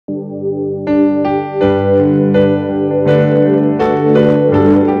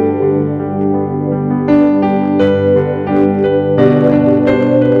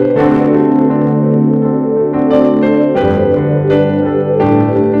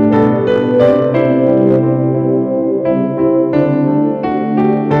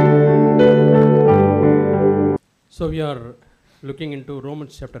we are looking into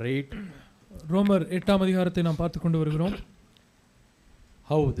Romans chapter 8. ரோமர் 8ஆம் அதிகாரத்தை நாம் பார்த்து கொண்டு வருகிறோம்.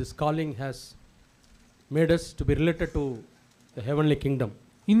 How this calling has made us to be related to the heavenly kingdom.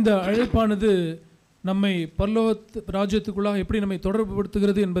 இந்த அழைப்பானது நம்மை பரலோக ராஜ்யத்துக்குள்ளாக எப்படி நம்மை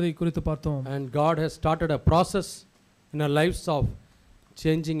தொடர்புபடுத்துகிறது என்பதை குறித்து பார்த்தோம். And God has started a process in our lives of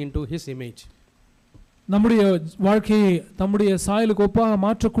changing into His image. நம்முடைய வாழ்க்கையை தம்முடைய சாயலுக்கு ஒப்பாக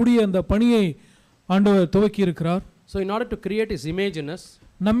மாற்றக்கூடிய அந்த பணியை ஆண்டவர் துவக்கி இருக்கிறார். So in order to create His image in us,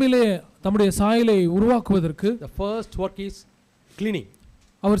 நம்மிலே தம்முடைய சாயலை உருவாக்குவதற்கு the first work is cleaning.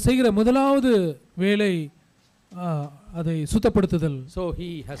 அவர் செய்கிற முதலாவது வேலை அதை சுத்தப்படுத்துதல். So He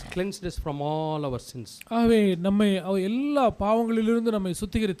has cleansed us from all our sins. ஆகவே நம்மை எல்லா பாவங்களிலிருந்து நம்மை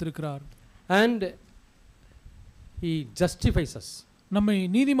சுத்திகரித்திருக்கிறார். And He justifies us. நம்மை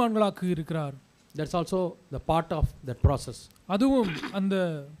நீதிமான்களாக்கி இருக்கிறார். That's also the part of that process. அதுவும் அந்த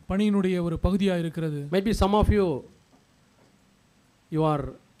பணியினுடைய ஒரு பகுதியாக இருக்கிறது. Maybe some of you are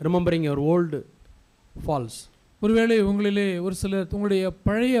remembering your old faults. ஒருவேளை உங்களிலே ஒரு சிலர் உங்களுடைய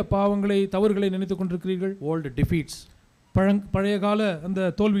பழைய பாவங்களை தவறுகளை நினைத்துக் கொண்டிருக்கிறீர்கள். Old defeats. பழைய கால அந்த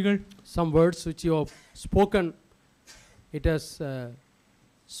தோல்விகள். Some words which you have spoken, it has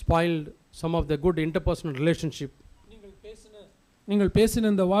spoiled some of the good interpersonal relationship. நீங்கள்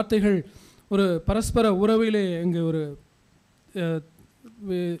பேசின இந்த வார்த்தைகள் ஒரு பரஸ்பர உறவிலே இங்கே ஒரு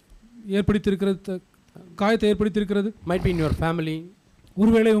ஏற்படுத்தியிருக்கிறது, காயத்தை ஏற்படுத்தியிருக்கிறது. Might be in your family.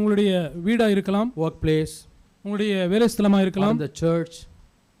 ஒருவேளை உங்களுடைய வீடாக இருக்கலாம், workplace, உங்களுடைய வேலை ஸ்தலமாக இருக்கலாம், the church,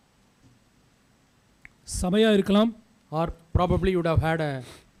 சபையாக இருக்கலாம், or probably you would have had a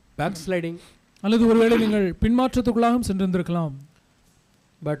backsliding. அல்லது ஒருவேளை நீங்கள் பின்மாற்றத்துக்குள்ளாகவும் சென்றிருந்திருக்கலாம்.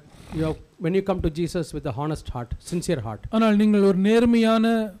 But when you come to Jesus with a honest heart, sincere heart, ஆனால் நீங்கள் ஒரு நேர்மையான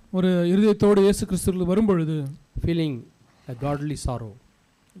ஒரு இருதயத்தோடு இயேசு கிறிஸ்துவுக்கு வரும்பொழுது, feeling a godly sorrow,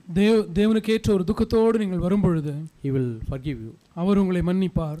 தேவனுக்கு ஏற்ற ஒரு துக்கத்தோடு நீங்கள் வரும்பொழுது, He will forgive you. அவர் உங்களை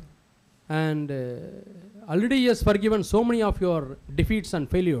மன்னிப்பார். And already He has forgiven so many of your defeats and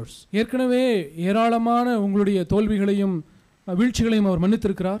failures. ஏற்கனவே ஏராளமான உங்களுடைய தோல்விகளையும் வீழ்ச்சிகளையும் அவர்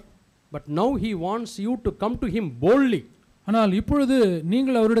மன்னித்திருக்கிறார். But now He wants you to come to Him boldly. ஆனால் இப்பொழுது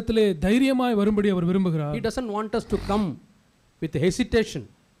நீங்கள் அவரிடத்திலே தைரியமாய் வரும்படி அவர் விரும்புகிறார். He doesn't want us to come with hesitation.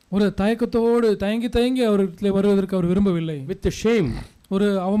 ஒரு தயக்கத்தோடு தயங்கி அவரிடத்திலே வருவதற்கு அவர் விரும்பவில்லை. With shame. ஒரு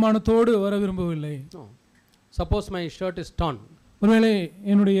அவமானத்தோடு வர விரும்பவில்லை. No. Suppose my shirt is torn. ஒருவேளை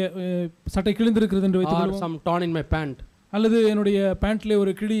என்னுடைய சட்டை கிழிந்திருக்கிறது என்று வைத்துக்கொள்வோம். Or some torn in my pant. அல்லது என்னுடைய பேண்ட்ல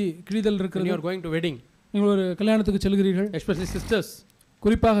ஒரு கிழிதல் இருக்கிறது. You are going to wedding. நீங்கள் ஒரு கல்யாணத்துக்கு செல்கிறீர்கள். Especially sisters.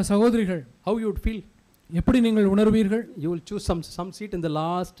 குறிப்பாக சகோதரிகள். How you would feel? எப்படி நீங்கள் உணர்வீர்கள்? You will choose some seat in the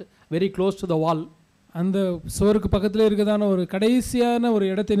last, very close to the wall. அந்த சுவருக்கு பக்கத்திலே இருக்கதான ஒரு கடைசியான ஒரு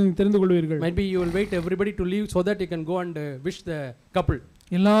இடத்தை நீங்கள் தெரிந்து கொள்வீர்கள். Maybe you will wait everybody to leave so that you can go and wish the couple.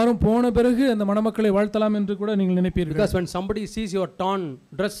 எல்லாரும் போன பிறகு அந்த மணமக்களை வாழ்த்தலாம் என்று கூட நீங்கள் நினைப்பீர்கள். Because when somebody sees your torn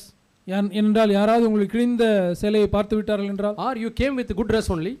dress, என்றால் யாராவது உங்களுக்கு கிழிந்த சேலையை பார்த்து விட்டார்கள் என்றால், or you came with good dress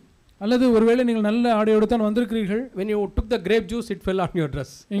only, அல்லது ஒருவேளை நீங்கள் நல்ல ஆடையோடு தான் வந்திருக்கிறீர்கள், when you took the grape juice it fell on your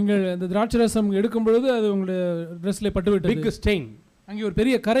dress. நீங்கள் அந்த திராட்சை ரசம் எடுக்கும் பொழுது அது உங்களுடைய ட்ரெஸ்ல பட்டு விட்டது. Big stain. அங்கே ஒரு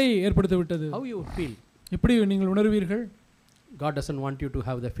பெரிய கரை ஏற்படுத்தி விட்டது. How you feel? எப்படி நீங்கள் உணர்வீர்கள்? God doesn't want you to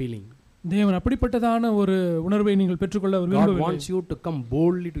have the feeling. தேவன் அப்படிப்பட்டதான ஒரு உணர்வை நீங்கள் பெற்றுக்கொள்ள விரும்பவில்லை. God wants you to come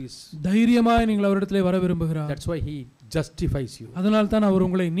boldly to His. தைரியமாய் நீங்கள் அவரிடத்திலே வர விரும்புகிறார். That's why He justifies you. அதனால் தான் அவர்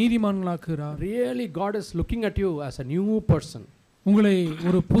உங்களை நீதிமான்களாக்குகிறார். Really God is looking at you as a new person. உங்களை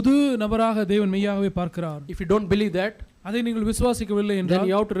ஒரு புது நபராக தேவன் மெய்யாகவே பார்க்கிறார். If you don't believe that, அதை நீங்கள் விசுவாசிக்கவில்லை என்றால்,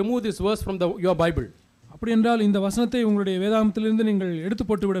 then you have to remove this verse from your Bible. அப்படி என்றால் இந்த வசனத்தை உங்களுடைய வேதாகமத்திலிருந்து நீங்கள் எடுத்து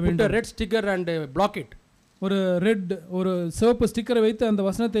போட்டு விட வேண்டும். Put a red sticker and block it. ஒரு ஒரு சிவப்பு ஸ்டிக்கரை வைத்து அந்த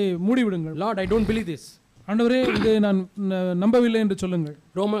வசனத்தை மூடி விடுங்கள். Lord, I don't believe this. ஆண்டவரே, இதை நான் நம்பவில்லை என்று சொல்லுங்கள்.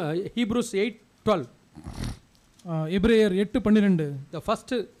 Hebrews 8:12. எபிரேயர் 8:12. The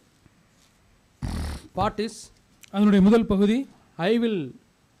first part is, அதனுடைய முதல் பகுதி, I will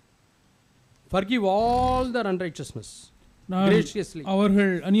forgive all their unrighteousness graciously.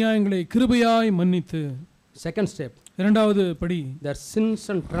 அவர்கள் அநியாயங்களை கிருபையாய் மன்னித்து. Second step, இரண்டாவது படி, their sins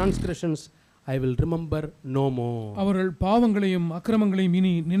and transgressions I will remember no more. அவர்கள் பாவங்களையும் அக்கிரமங்களையும்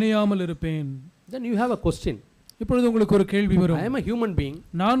இனி நினையாமல் இருப்பேன். Then you have a question. இப்பொழுது உங்களுக்கு ஒரு கேள்வி வரும். I am a human being.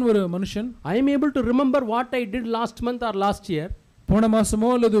 நான் ஒரு மனுஷன். I am able to remember what I did last month or last year. போன மாசமோ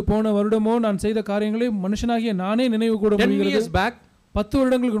அல்லது போன வருடமோ நான் செய்த காரியங்களை மனுஷனாகிய நானே நினைவு கூற முடிகிறது. 10 years back, 10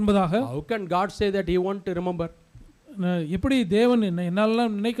 வருடங்களுக்கு முன்பதாக. How can God say that He won't remember? எப்படி தேவன் என்னால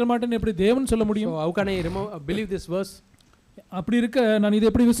நினைக்க மாட்டேன்னு எப்படி தேவன் சொல்ல முடியும்? So how can I believe this verse? அப்படி இருக்க நான் இதை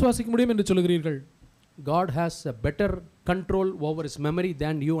எப்படி விசுவாசிக்க முடியும் என்று சொல்கிறீர்கள்? God has a better control over His memory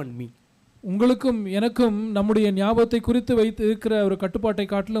than you and me. உங்களுக்கும் எனக்கும் நம்முடைய ஞாபகத்தை குறித்து வைத்து இருக்கிற ஒரு கட்டுப்பாட்டை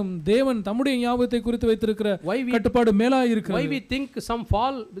காட்டிலும் தேவன் தம்முடைய ஞாபகத்தை குறித்து வைத்திருக்கிற கட்டுப்பாடு மேலாக இருக்கிறது. Why we think some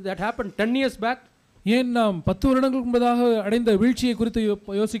fall that happened 10 years back? ஏன் நாம் 10 வருடங்களுக்கு முன்பதாக அடைந்த வீழ்ச்சியை குறித்து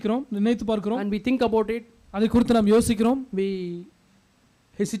யோசிக்கிறோம், நினைத்து பார்க்கிறோம். And we think about it. அதை குறித்து நாம் யோசிக்கிறோம். We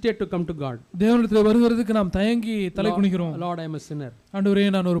hesitate to come to God. தேவனிடத்தில் வருகிறதுக்கு நாம் தயங்கி தலை குனிகிறோம். Lord, I am a sinner. ஆண்டவரே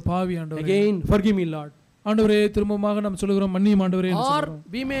நான் ஒரு பாவி ஆண்டவரே. Again, forgive me, Lord. ஆண்டவரே திரும்பமாக நாம் சொல்கிறோம் மன்னியும் ஆண்டவரே என்று சொல்கிறோம்.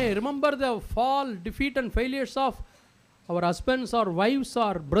 Or we may remember the fall, defeat and failures of our husbands or wives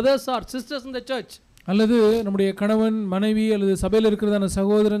or brothers or sisters in the church. அல்லது நம்முடைய கணவன் மனைவி அல்லது சபையில் இருக்கிறதான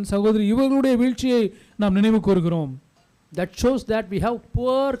சகோதரன் சகோதரி இவர்களுடைய வீழ்ச்சியை நாம் நினைவு கூறுகிறோம். That shows that we have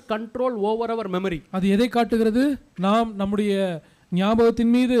poor control over our memory. அது எதை காட்டுகிறது? நாம் நம்முடைய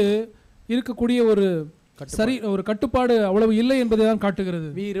ஞாபகத்தின் மீது இருக்கக்கூடிய ஒரு சரி ஒரு கட்டுப்பாடு அவ்வளவு இல்லை என்பதை தான் காட்டுகிறது.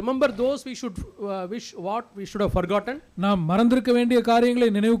 We remember those we should wish what we should have forgotten. நாம் மறந்திருக்க வேண்டிய காரியங்களை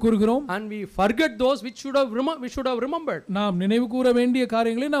நினைவு கூறுகிறோம். And we forget those which we should have remembered. நாம் நினைவு கூற வேண்டிய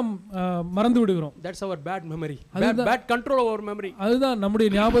காரியங்களை நாம் மறந்து விடுகிறோம். That's our bad memory. Bad control over our memory. அதுதான் நம்முடைய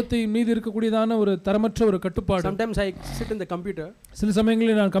ஞாபகத்தின் மீது இருக்கக்கூடியதான ஒரு தரமற்ற ஒரு கட்டுப்பாடு. Sometimes I sit in the computer. சில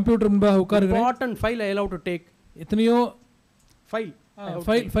சமயங்களில் நான் கம்ப்யூட்டர் முன்பாக உட்கார்கிறேன். Important file I allow to take. எத்தனையோ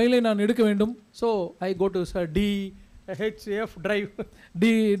ஃபைலை நான் எடுக்க வேண்டும். So I go to D, H, F drive.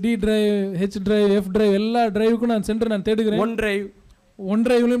 D drive, H drive, F drive எல்லா டிரைவுக்கும் நான் சென்று நான் தேடுகிறேன். ஒன்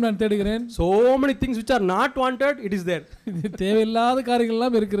டிரைவ்லயும் நான் தேடுகிறேன். So many things which are not wanted, it is there. தேவையில்லாத காரியங்கள்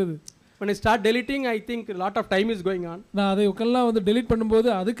எல்லாம் இருக்கிறது. When I start deleting, I think a lot of time is going on. நான் அதை எல்லாம் வந்து delete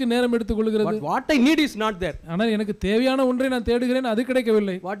பண்ணும்போது அதுக்கு நேரம் எடுத்துக்கொள்கிறது. But what I need is not there. ஆனால் எனக்கு தேவையான ஒன்றை நான் தேடுகிறேன், அது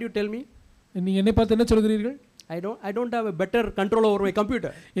கிடைக்கவில்லை. What do you tell me? நீங்க என்னை பார்த்து என்ன சொல்கிறீர்கள்? I don't have a better control over my computer.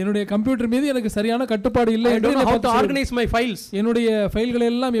 என்னுடைய கம்ப்யூட்டர் மீது எனக்கு சரியான கட்டுப்பாடு இல்லை. I don't know how to organize my files. என்னுடைய ஃபைல்களை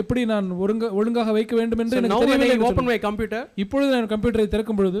எல்லாம் எப்படி நான் ஒழுங்காக வைக்க வேண்டும் என்று எனக்கு தெரியவில்லை. Now when I open my computer, இப்பொழுது நான் கம்ப்யூட்டரை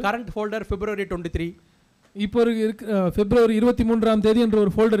திறக்கும் பொழுது current folder February 23, இப்போ பிப்ரவரி 23ஆம் தேதி என்ற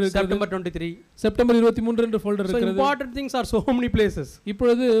ஒரு ஃபோல்டர் இருக்கிறது. September 23, செப்டம்பர் 23 என்ற ஃபோல்டர் இருக்கிறது. So important things are so many places.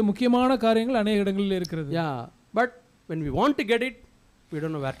 இப்பொழுது முக்கியமான காரியங்கள் अनेक இடங்களில் இருக்கிறது. Yeah, but when we want to get it, we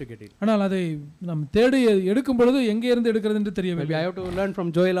don't know where to get it. ஆனால் அதை நாம் தேடி எடுக்கும் பொழுது எங்கே இருந்து எடுக்கிறது என்று தெரியவில்லை. Maybe I have to learn from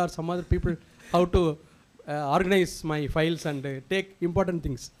Joel or some other people how to organize my files and take important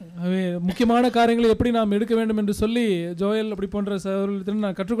things. முக்கியமான காரியங்களை எப்படி நாம் எடுக்க வேண்டும் என்று சொல்லி ஜோயல் அப்படி போன்ற சகோதரர்களிடம்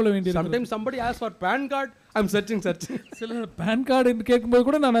நான் கற்றுக்கொள்ள வேண்டியது. Sometimes somebody asks for PAN card, I am searching. சில PAN card என்று கேட்கும்போது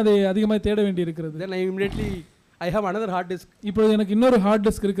கூட நான் அதை அதிகமாக தேட வேண்டி இருக்கிறது. Then I immediately I have another hard disk. இப்பொழுது எனக்கு இன்னொரு ஹார்ட்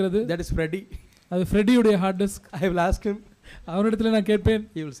டிஸ்க் இருக்கிறது. That is Freddy. அது ஃப்ரெடியுடைய hard disk. I will ask him. அவரிடத்தில் நான் கேட்பேன்.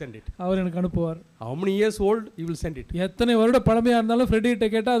 He will send it. அவர் எனக்கு அனுப்புவார். How many years old? He will send it. எத்தனை வருட பழமையா இருந்தாலும் ஃப்ரெடிட்ட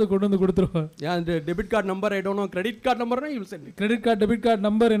கேட்டா அது கொண்டு வந்து கொடுத்துருவார். Yeah, and debit card number I don't know, credit card number he will send it. Credit card debit card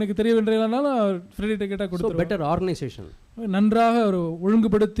number எனக்கு தெரியவில்லைனாலும் ஃப்ரெடிட்ட கேட்டா கொடுத்துருவார். So better organization. நன்றாக ஒரு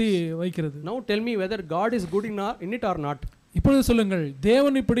ஒழுங்குபடுத்தி வைக்கிறது. Now tell me whether God is good in it or not. இப்பொழுது சொல்லுங்கள்,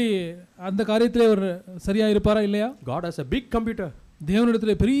 தேவன் இப்படி அந்த காரியத்திலே ஒரு சரியா இருப்பாரா இல்லையா? God has a big computer.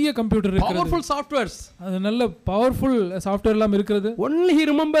 தேவனிடத்திலே பெரிய கம்ப்யூட்டர் இருக்கிறது. Powerful softwares. அது நல்ல பவர்ஃபுல் சாஃப்ட்வேர் எல்லாம் இருக்கிறது. Only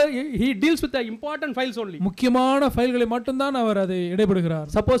he deals with the important files only. முக்கியமான ஃபைல்களை மட்டும் தான் அவர் அதை இடைபடுகிறார்.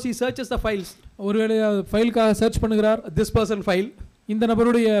 Suppose he searches the files. ஒருவேளை ஃபைலுக்காக சர்ச் பண்ணுகிறார். This person file. இந்த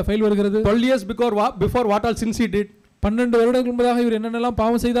நபருடைய ஃபைல் வருகிறது. 12 years before what all sins he did. 12 வருடங்களுக்கு முன்னதாக இவர் என்னென்னலாம்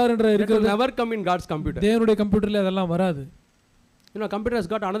பாவம் செய்தார் என்ற இருக்கிறது. Never come in God's computer. தேவனுடைய கம்ப்யூட்டர்ல அதெல்லாம் வராது. You know, computer has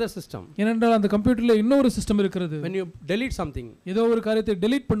got another system. ஏனென்றால் அந்த கம்ப்யூட்டர்ல இன்னொரு சிஸ்டம் இருக்கிறது. When you delete something, ஏதோ ஒரு காரியத்தை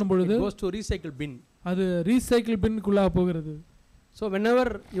delete பண்ணும் பொழுது it goes to recycle bin. அது ரீசைக்கிள் பின்னுக்குள்ள போகிறது. So whenever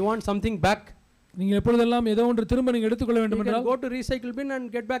you want something back, நீங்க எப்பொழுதெல்லாம் ஏதோ ஒன்று திரும்ப நீங்க எடுத்துக்கொள்ள வேண்டும் என்றால் go to recycle bin and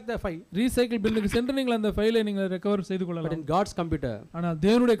get back the file. Recycle பின்னுக்கு சென்று நீங்கள் அந்த ஃபைலை நீங்க ரெக்கவர் செய்து கொள்ளலாம். But in God's computer, ஆனால்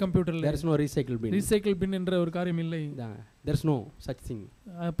தேவனுடைய கம்ப்யூட்டர்ல there is no recycle bin. Recycle பின் என்ற ஒரு காரியம் இல்லை. There is no such thing.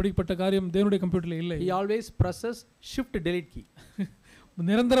 அப்படிப்பட்ட காரியம் தேவனுடைய கம்ப்யூட்டர்ல இல்லை. He always presses shift delete key.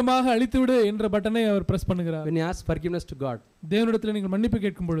 நிரந்தரமாக அழித்து விடு என்ற பட்டனை அவர் பிரஸ் பண்ணுகிறார். When he asks forgiveness to God, தேவனிடத்தில் நீங்கள் மன்னிப்பு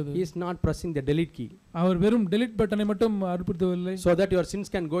கேட்கும் பொழுது he is not pressing the delete key. அவர் வெறும் delete பட்டனை மட்டும் அழுத்தவில்லை. So that your sins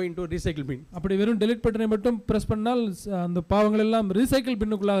can go into recycle bin. அப்படி வெறும் delete பட்டனை மட்டும் பிரஸ் பண்ணால் அந்த பாவங்கள் எல்லாம் ரீசைக்கிள்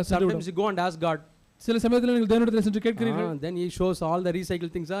பின்னுக்குள்ளாக சென்று விடும். Sometimes you go and ask God. சில சமயத்தில் நீங்கள் தேவனிடத்தில் சென்று கேட்கிறீர்கள். Then he shows all the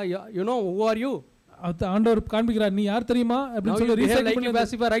recycle things. You know who are you? ஆண்டவர் காண்பிக்கிறார், நீ யார் தெரியுமா அப்படி சொல்லி ரீசைக்கிள் பண்ணி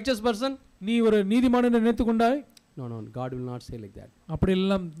as if a righteous person. நீ ஒரு நீதிமான் என்று நினைத்துக் கொண்டாய். No, God will not say like that. அப்படி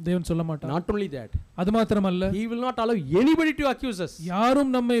எல்லாம் தேவன் சொல்ல மாட்டார். Not only that, அது மாத்திரமல்ல, he will not allow anybody to accuse us.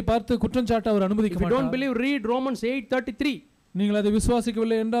 யாரும் நம்மை பார்த்து குற்றம் சாட்ட அவர் அனுமதிக்க மாட்டார். If you don't believe, read Romans 8:33. நீங்கள் அதை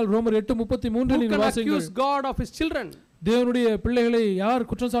விசுவாசிக்கவில்லை என்றால் ரோமர் 8:33 நீங்கள் வாசியுங்கள். Who can accuse God of his children? தேவனுடைய பிள்ளைகளை யார்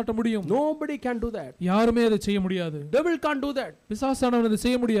குற்றம் சாட்ட முடியும்? Nobody can do that. யாருமே அதை செய்ய முடியாது. Devil can't do that. பிசாசானவன் அதை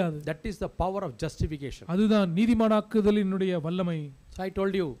செய்ய முடியாது. That is the power of justification. அதுதான் நீதிமானாக்குதலினுடைய வல்லமை. So I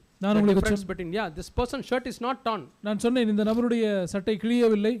told you, நான் The உங்களுக்கு difference between, yeah, this person's shirt is not torn. நான் சொன்னேன் இந்த நபருடைய சட்டை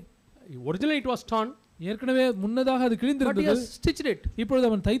கிழியவில்லை, Originally it was torn, ஏற்கனவே முன்னதாக அது but he கிழிந்திருந்தது, has stitched it. இப்பொழுது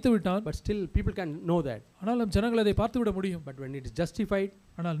அவன் தைத்து விட்டான். But still people can know that. ஆனாலும் ஜனங்கள் அதை பார்த்து விட முடியும். But when it is justified,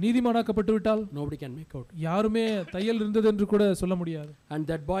 ஆனால் நீதிமானாக்கப்பட்டு விட்டால் nobody can make out. யாருமே தையல் இருந்தது என்று கூட சொல்ல முடியாது. And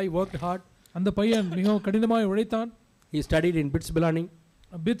that boy worked hard. அந்த பையன் மிகவும் கடினமாய் உழைத்தான். He studied in BITS Bilani.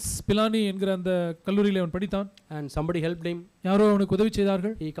 Bits Pilani என்கிற அந்த கல்லூரியில் அவன் படித்தான். And somebody helped him. யாரோ அவனுக்கு உதவி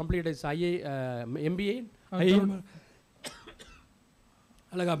செய்தார்கள். He completed his MBA in IIM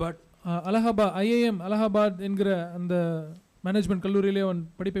Allahabad. IIM Allahabad என்கிற அந்த மேனேஜ்மெண்ட் கல்லூரியிலே அவன்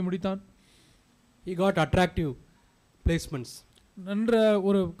படிப்பை முடித்தான். He got attractive placements. நன்ற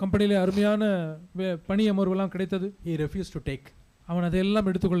ஒரு கம்பெனியிலே அருமையான பணி அமர்வெல்லாம் கிடைத்தது. He refused to take. அவன் அதையெல்லாம்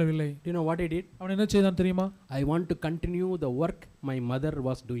எடுத்துக்கொள்ளவில்லை. Do you know what he did? அவன் என்ன செய்தான் தெரியுமா? I want to continue the work my mother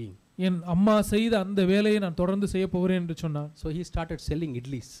was doing. என் அம்மா செய்த அந்த வேலையை நான் தொடர்ந்து செய்ய போகிறேன் என்று சொன்னான். So he started selling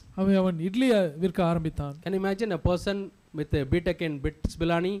idlis. அவன் இட்லியை விற்க ஆரம்பித்தான். Can you imagine a person with a BTech in BITS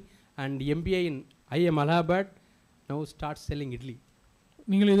Bilani and MBA in IIM Allahabad now starts selling idli?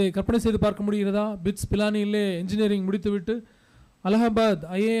 நீங்கள் இதை கற்பனை செய்து பார்க்க முடிகிறதா? பிட்ஸ் பிலானியிலே இன்ஜினியரிங் முடித்துவிட்டு அலகாபாத்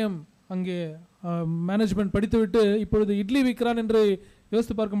IIM அங்கே மேனேஜ்மெண்ட் படித்துவிட்டு இப்பொழுது இட்லி விற்கிறான் என்று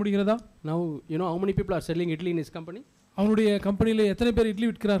யோசித்து பார்க்க முடிகிறதா? Now you know how many people are selling idli in his company? அவனுடைய கம்பெனியிலே எத்தனை பேர் இட்லி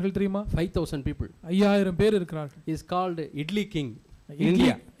விற்கிறார்கள் தெரியுமா? 5,000 people. 5000 பேர் இருக்கிறார்கள். He is called Idli King in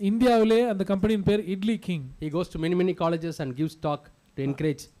India. இந்தியாவிலே அந்த கம்பெனியின் பேர் idli king. He goes to many colleges and gives talk to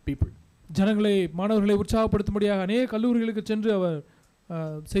encourage people. ஜனங்களை மாணவர்களை உற்சாகப்படுத்தும்படியாக அநேக கல்லூரிகளுக்கு சென்று அவர்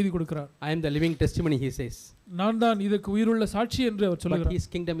செய்தி கொடுக்கிறார். I am the living testimony, he says. நான் தான் இதற்கு உயிருள்ள சாட்சி என்று அவர் சொல்கிறார். But his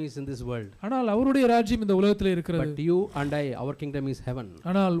kingdom is in this world. ஆனால் அவருடைய ராஜ்யம் இந்த உலகத்தில் இருக்கிறது. But you and I, our kingdom is heaven.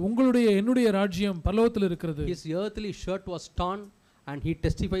 ஆனால் உங்களுடைய என்னுடைய ராஜ்யம் பரலோகத்தில் இருக்கிறது. His earthly shirt was torn and he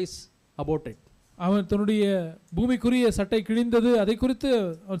testifies about it. அவன் தன்னுடைய பூமிக்குரிய சட்டை கிழிந்தது, அதை குறித்து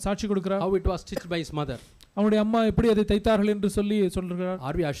அவன் சாட்சி கொடுக்கிறார். How it was stitched by his mother. அவனுடைய அம்மா எப்படி அதை தைத்தார்கள் என்று சொல்லி சொல்கிறார்.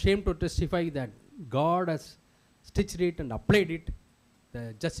 Are we ashamed to testify that God has stitched it and applied it, the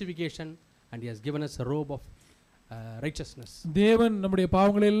justification, and he has given us a robe of righteousness? தேவன் நம்முடைய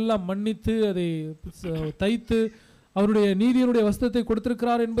பாவங்களை எல்லாம் மன்னித்து அதை தைத்து அவருடைய நீதியினுடைய வஸ்திரத்தை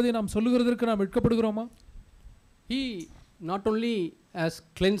கொடுத்திருக்கிறார் என்பதை நாம் சொல்லுகிறதற்கு நாம் வெட்கப்படுகிறோமா? He not only has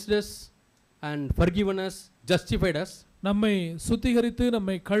cleansed us and forgiven us, justified us, நம்மை சுத்திகரித்து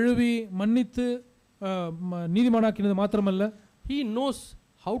நம்மை கழுவி மன்னித்து நீதிமானாக்கினது மாத்திரமல்ல, he knows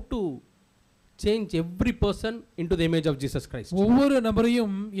how to change every person into the image of Jesus Christ. ஒவ்வொரு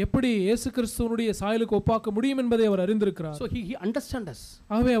நபரையும் எப்படி இயேசு கிறிஸ்துவினுடைய சாயலுக்கு ஒப்பாக்க முடியும் என்பதை அவர் அறிந்திருக்கிறார். So he understands us.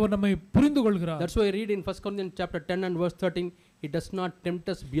 ஆகவே அவர் நம்மை புரிந்து கொள்கிறார். That's why I read in 1 Corinthians chapter 10 and verse 13, he does not tempt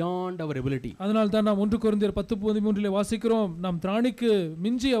us beyond our ability. அதனால் தான் நாம் 1 கொரிந்தியர் 10:13 வாசிக்கிறோம், நாம் திராணிக்கு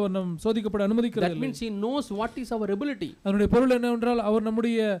மிஞ்சி அவர் நம் சோதிக்கப்பட அனுமதிக்கிறார். That means he knows what is our ability. அதனுடைய பொருள் என்னவென்றால் அவர்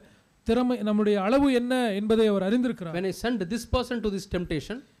நம்முடைய திறமை, நம்முடைய அளவு என்ன என்பதை அவர் அறிந்திருக்கிறார். When I send this person to this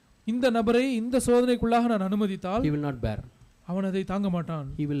temptation, இந்த நபரை இந்த சோதனைக்குள்ளாக நான் அனுமதித்தால் he will not bear. அவன் அதை தாங்க மாட்டான்.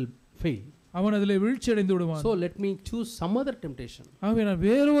 He will fail. அவன் அதிலே வீழ்ச்சி அடைந்து விடுவான். So let me choose some other temptation. ஆகவே நான்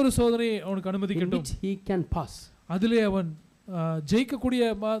வேறு ஒரு சோதனையை அவனுக்கு அனுமதிக்கட்டும். In which he can pass. அதிலே அவன் ஜெயிக்கக்கூடிய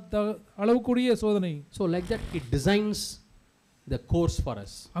அளவுக்குரிய சோதனை. So like that he designs the course for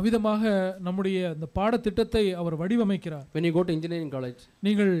us. அவிதமாக நம்முடைய அந்த பாடத்திட்டத்தை அவர் வடிவமைக்கிறார். When you go to engineering college,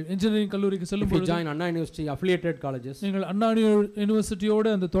 நீங்கள் இன்ஜினியரிங் கல்லூரிக்கு செல்லும் பொழுது, if you join Anna University affiliated colleges, நீங்கள் அண்ணா யூனிவர்சிட்டியோடு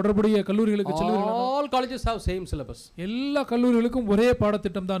அந்த தொடர்புடைய கல்லூரிகளுக்கு செல்வீர்கள். all colleges have same syllabus. எல்லா கல்லூரிகளுக்கும் ஒரே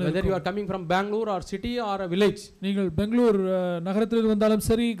பாடத்திட்டம் தான் இருக்கும். Whether you are coming from Bangalore or city or a village, நீங்கள் பெங்களூர் நகரத்திலிருந்து வந்தாலும்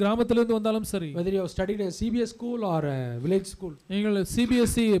சரி, கிராமத்திலிருந்து வந்தாலும் சரி, whether you have studied in a CBS school or a village school, நீங்கள்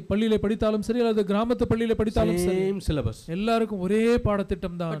CBSE பள்ளியிலே படித்தாலும் சரி அல்லது கிராமத்து பள்ளியிலே படித்தாலும் சரி, same syllabus. எல்லாருக்கும் ஒரே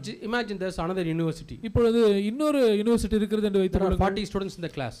பாடத்திட்டம் தான். But imagine there's another university. இப்பொழுது இன்னொரு யுனிவர்சிட்டி இருக்கிறது என்று வைத்துக்கொள்ளுங்கள். There are 40 students in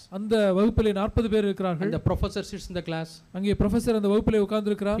the class. அந்த வகுப்பிலே 40 பேர் இருக்கிறார்கள். And the professor sits in the class. அங்கே ப்ரொஃபசர் அந்த வகுப்பிலே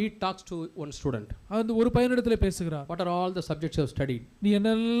உட்கார்ந்திருக்கிறார். He talks to one student. அந்த ஒரு பையனிடத்திலே பேசுகிறார். What are all the subjects you have studied? நீ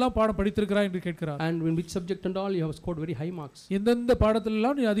என்னெல்லாம் பாடம் படித்திருக்கிறாய் என்று கேட்கிறார். And in which subject and all you have scored very high marks? எந்தெந்த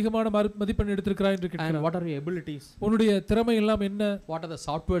பாடத்திலெல்லாம் நீ அதிகமான மதிப்பெண் எடுத்திருக்கிறாய் என்று கேட்கிறார். And what are your abilities? உன்னுடைய திறமை எல்லாம் என்ன? What are the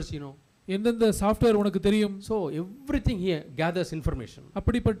softwares you know? எந்தெந்த சாஃப்ட்வேர் உனக்கு தெரியும்? So everything here gathers information.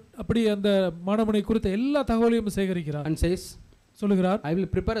 அப்படி அந்த மாணவனை குறித்த எல்லா தகவலையும் சேகரிக்கிறார். And says, சொல்லுகிறார், I will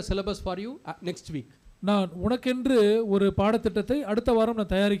prepare a syllabus for you next week. நான் உனக்கென்று ஒரு பாடத்திட்டத்தை அடுத்த வாரம்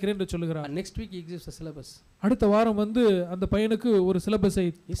நான் தயாரிக்கிறேன் என்று சொல்லுகிறார். And next week he gives a syllabus. அடுத்த வாரம் வந்து அந்த பையனுக்கு ஒரு சிலபஸை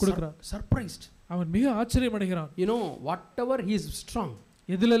கொடுக்கிறார். Surprised. அவன் மிக ஆச்சரியம் அடைகிறான். You know, whatever he is strong,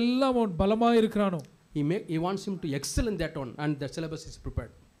 எதிலெல்லாம் அவன் பலமாக இருக்கிறானோ, he wants him to excel in that one, and the syllabus is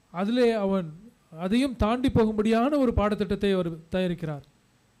prepared. அதிலே அவன் அதையும் தாண்டி போகும்படியான ஒரு பாடத்திட்டத்தை அவர் தயாரிக்கிறார்.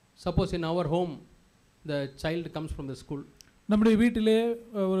 Suppose in our home the child comes from the school. நம்முடைய வீட்டிலே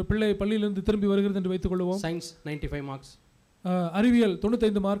ஒரு பிள்ளை பள்ளியிலிருந்து திரும்பி வருகிறது என்று வைத்துக் கொள்வோம். Science 95 marks. அறிவியல்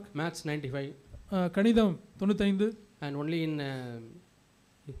 95 மார்க், Maths 95. கணிதம் 95. And only in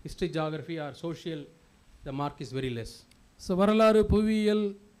history, geography or social the mark is very less. So வரலாறு, புவியியல்,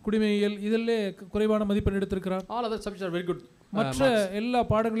 குடிமையியல் இதிலே குறைவான மதிப்பெண் எடுத்திருக்கிறார். All other subjects are very good. மற்ற எல்லா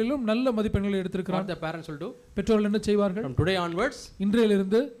பாடங்களிலும் நல்ல மதிப்பெண்களை எடுத்திருக்கிறார். What the parents will do? பெற்றோர்கள் என்ன செய்வார்கள்? From today onwards,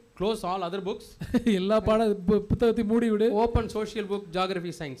 இன்றையிலிருந்து close all other books. எல்லா புத்தகத்தை மூடிவிடு. Open social book,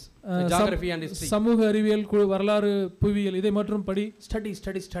 geography, science, geography and history. சமூக அறிவியல், வரலாறு, புவியியல் இதை மட்டும் படி. Study,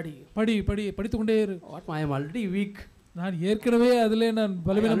 study, study. படித்துக்கொண்டே இரு. What, I am already weak. நான் ஏற்கனவே அதிலே நான்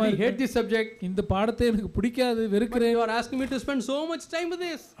பலவீனமா I hate this subject. இந்த பாடத்தை எனக்கு பிடிக்காது, வெறுக்கிறேன். You are asking me to spend so much time with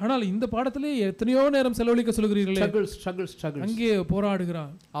this. ஆனால் இந்த பாடத்திலே எத்தனையோ நேரம் செலவழிக்க சொல்கிறீர்களே. Struggles. அங்கே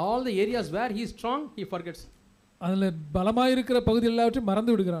போராடுகிறான். All the areas where he is strong, he forgets. அதில் பலமாக இருக்கிற பகுதி எல்லாவற்றையும்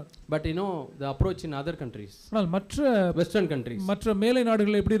மறந்து விடுகிறான். But you know the approach in other countries. ஆனால் மற்ற Western countries. மற்ற மேலை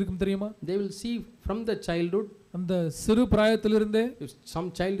நாடுகளில் எப்படி இருக்கும் தெரியுமா? They will see from the childhood. அந்த சிறு பிராயத்திலிருந்தே If some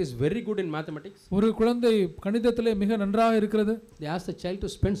child is very good in mathematics, ஒரு குழந்தை கணிதத்திலே மிக நன்றாக இருக்கிறது, they ask the child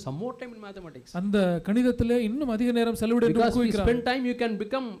to spend some more time in mathematics. அந்த கணிதத்திலே இன்னும் அதிக நேரம் செலவிட என்று Because if you ஊக்குவிக்கிறார். spend time, you can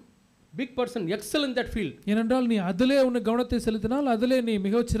become big person, excel in that field. ஏனென்றால் நீ அதிலே உன் கவனத்தை செலுத்தினால் அதிலே நீ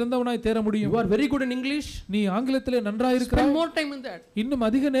மிகச் சிறந்தவனாய் தேர முடியும். You are very good in English, நீ ஆங்கிலத்திலே நன்றாக இருக்கிறாய், spend more time in that. இன்னும்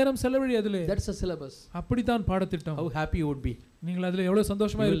அதிக நேரம் செலவழி அதிலே. That's a syllabus. அப்படித்தான் பாடத்திட்டம். How happy you would be. நீங்கள் அதிலே எவ்வளவு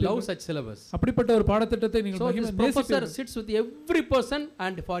சந்தோஷமா You இருப்பீர்கள். love such syllabus. அப்படிப்பட்ட ஒரு பாடத்திட்டத்தை நீங்கள் So this நேசிப்பீர்கள். professor sits with every person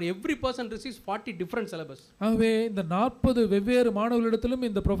and for every person receives 40 different syllabus. ஆகவே இந்த 40 வெவ்வேறு மாணவர்களிடத்திலும்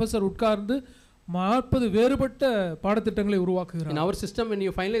இந்த ப்ரொஃபசர் உட்கார்ந்து 40 வேறுபட்ட பாடத்திட்டங்களை உருவாக்குகிறார். In our system, when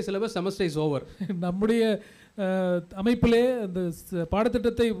you finalize syllabus, semester is over. நம்முடைய அமைப்பிலே அந்த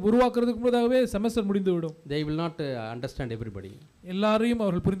பாடத்திட்டத்தை உருவாக்குறதுக்கு முன்னதாகவே செமஸ்டர் முடிந்துவிடும். They will not understand everybody. எல்லாரையும்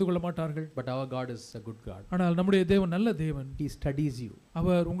அவர்கள் புரிந்து கொள்ள மாட்டார்கள். But our God is a good God. ஆனால் நம்முடைய தேவன் நல்ல தேவன். He studies you.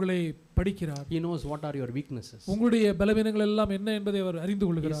 அவர் உங்களை படிக்கிறார். He knows what are your weaknesses. உங்களுடைய பலவீனங்கள் எல்லாம் என்ன என்பதை அவர் அறிந்து He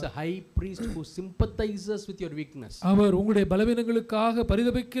கொள்கிறார். is a high priest who sympathizes with your weakness. அவர் உங்களுடைய பலவீனங்களுக்காக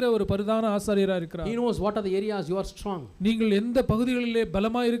பரிதபிக்கிற ஒரு பரிதான ஆசாரியராக இருக்கிறார். He knows what are the areas you are strong. நீங்கள் எந்த பகுதிகளிலே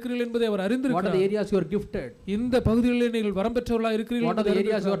பலமாய் இருக்கிறீர்கள் என்பதை அவர் அறிந்திருக்கிறார். What are the areas you are gifted. எந்த பகுதிகளிலே நீங்கள் வரம் பெற்றவர்களாக இருக்கிறீர்கள். What are the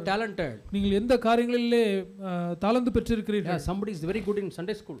areas you are talented. நீங்கள் எந்த காரியங்களிலே தாளந்து பெற்றிருக்கிறீர்கள். Somebody is very good in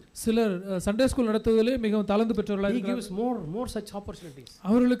Sunday school. சிலர் சண்டே ஸ்கூல் நடத்துவதிலே மிகவும் தாளந்து பெற்றவர்களாக He இருக்கிறார்கள். gives more such opportunities.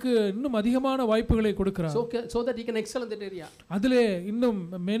 அவர்களுக்கு இன்னும் அதிகமான வாய்ப்புகளை கொடுக்கிறார். So that he can excel in that area. அதிலே இன்னும்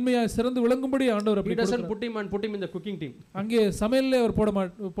மேன்மையாய் சிறந்து விளங்கும்படி ஆண்டவர் அப்படி He doesn't கொடுக்கிறார். put him in the cooking team. அங்கே சமையலிலே அவர்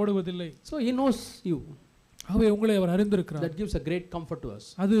போடுவதில்லை. So he knows you. ஆகவே உங்களை அவர் அறிந்திருக்கிறார். That gives a great comfort to us.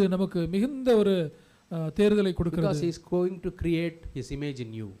 அது நமக்கு மிகுந்த ஒரு தேறுதலை கொடுக்கிறது. Because he is going to create his image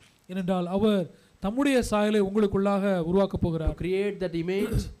in you. ஏனென்றால் அவர் தம்முடைய சாயலை உங்களுக்குள்ளாக உருவாக்க போகிறார். To create that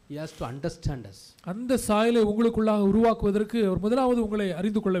image, he has to understand us. அந்த சாயலை உங்களுக்குள்ளாக உருவாக்குவதற்கு அவர் முதலாவது உங்களை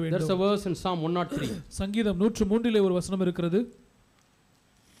அறிந்து கொள்ள வேண்டும். There's a verse in Psalm 103. சங்கீதம் 103 ஒரு வசனம் இருக்கிறது.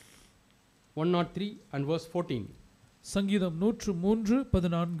 103 and verse 14. சங்கீதம்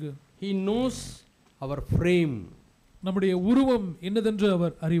 103:14. He knows our frame. நம்முடைய உருவம் என்னதென்று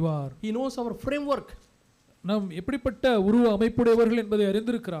அவர் அறிவார். He knows our framework. நாம் எப்படிப்பட்ட உருவ அமைப்புடையவர்கள் என்பதை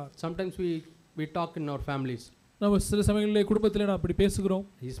அறிந்திருக்கிறார். Sometimes we talk in our families. நம்ம சில சமயங்களிலே குடும்பத்திலே நாம் அப்படி பேசுகிறோம்.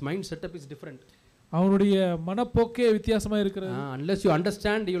 His mind setup is different. அவனுடைய மனப்போக்கே வித்தியாசமா இருக்கிறது. Unless you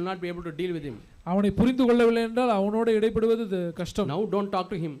understand, you will not be able to deal with him. அவனை புரிந்து கொள்ளவில்லை என்றால் அவனோட இடைப்படுவது கஷ்டம். Now don't talk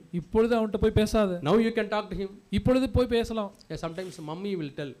to him. இப்பொழுது அவன்கிட்ட போய் பேசாத. Now you can talk to him. இப்பொழுது போய் பேசலாம். Sometimes mommy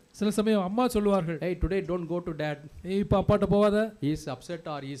will tell. சில சமயம் அம்மா சொல்லுவார்கள், Hey, today don't go to dad. இப்ப அப்பாட்ட போவாத. He is upset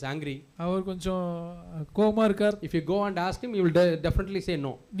or he is angry. அவர் கொஞ்சம் கோபமா இருக்கார். If you go and ask him, he will definitely say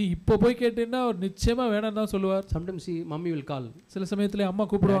no. நீ இப்ப போய் கேட்டீன்னா அவர் நிச்சயமா வேணாம் தான் சொல்லுவார். Sometimes mommy will call. சில சமயத்துல அம்மா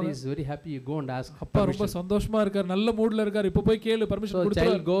கூப்பிடுவாங்க. He is very happy, you go and ask. அப்பா ரொம்ப சந்தோஷமா இருக்கார், நல்ல மூட்ல இருக்கார், இப்ப போய் கேளு, பர்மிஷன்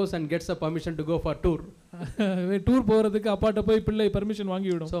கொடுத்துரு. Child goes and gets a permission to go for tour. Tour போறதுக்கு அப்பாட்ட போய் பிள்ளை பர்மிஷன் வாங்கி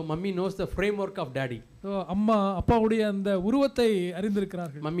விடும். So mummy knows the framework of daddy. அம்மா அப்பாவுடைய அந்த உருவத்தை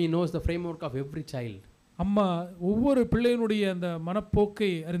அறிந்திருக்கிறார்கள். Mummy knows the framework of every child. அம்மா ஒவ்வொரு பிள்ளையினுடைய அந்த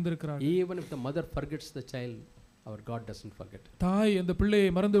மனப்போக்கை அறிந்திருக்கிறார்கள். Even if the mother forgets the child, our God doesn't forget. தாய் அந்த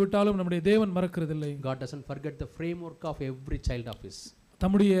பிள்ளையை மறந்து விட்டாலும் நம்முடைய தேவன் மறக்கிறதில்லை. God doesn't forget the framework of every child of his.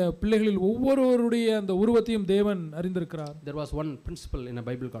 தம்முடைய பிள்ளைகளில் ஒவ்வொருவருடைய அந்த உருவத்தையும் தேவன் அறிந்திருக்கிறார். There was one principal in a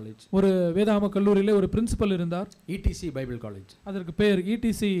Bible college. ஒரு வேதாகம கல்லூரியிலே ஒரு பிரின்சிபல் இருந்தார். ETC Bible College. அதற்கு பெயர்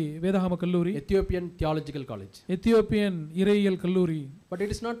ETC வேதாகம கல்லூரி. Ethiopian Theological College. எத்தியோப்பியன் இறையியல் கல்லூரி. But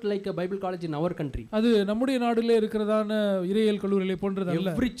it is not like a Bible college in our country. அது நம்முடைய நாட்டிலே இருக்கிறதான இறையியல் கல்லூரியிலே போன்றது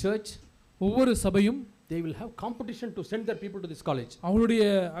அல்ல. Every church, ஒவ்வொரு சபையும் they will have competition to send their people to this college. அவங்களுடைய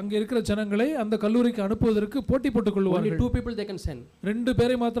அங்க இருக்கிற ஜனங்களை அந்த கல்லூரிக்கு அனுப்புவதற்கு போட்டி போட்டுக் கொள்வார்கள். Only 2 people they can send. 2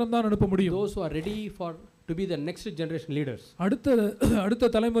 பேரை மாத்திரம் தான் அனுப்ப முடியும். Those who are ready to to be the next generation leaders. அடுத்த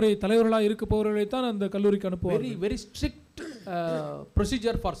தலைமுறை தலைவர்களாக இருக்க போறவர்களை தான் அந்த கல்லூரிக்கு அனுப்புவார். Very strict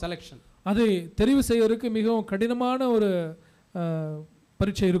procedure for selection. அதை தெரிவு செய்வதற்கு மிகவும் கடினமான ஒரு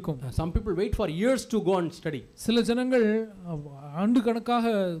பரீட்சை இருக்கும். Some people wait for years to go and study. சில ஜனங்கள் ஆண்டு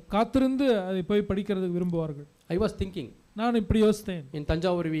கணக்காக காத்திருந்து அதை போய் படிக்கிறதுக்கு விரும்புவார்கள். I was thinking, நான் இப்படி யோசித்தேன். in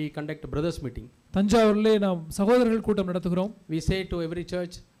Tanjavur we conduct brothers meeting. தஞ்சாவூரிலே நாம் சகோதரர்கள் கூட்டம் நடத்துகிறோம். We say to every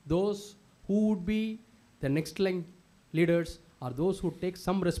church, those who would be the next line leaders or those who take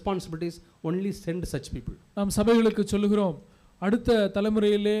some responsibilities, only send such people. நாம் சபைகளுக்கு சொல்லுகிறோம், அடுத்த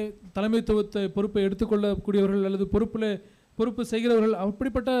தலைமுறையிலே தலைமைத்துவத்தை பொறுப்பை எடுத்துக்கொள்ளக்கூடியவர்கள் அல்லது பொறுப்பு செய்கிறவர்கள்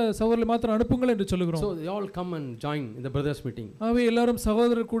அப்படிப்பட்ட சகோதரர்களை மாத்திரம் அனுப்புங்கள் என்று சொல்லுகிறோம். So they all come and join in the brothers meeting. ஆகவே எல்லாரும்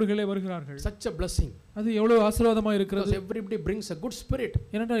சகோதரர் கூடுகளே வருகிறார்கள். Such a blessing. அது எவ்வளவு ஆசீர்வாதமாக இருக்கிறது. Because everybody brings a good spirit.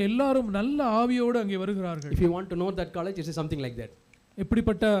 ஏனென்றால் எல்லாரும் நல்ல ஆவியோடு அங்கே வருகிறார்கள். If you want to know that college, it is something like that.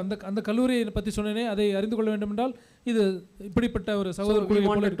 இப்படிப்பட்ட அந்த கல்லூரியை பற்றி சொன்னேனே, அதை அறிந்து கொள்ள வேண்டும் என்றால் இது இப்படிப்பட்ட ஒரு சகோதரர் கூடுகை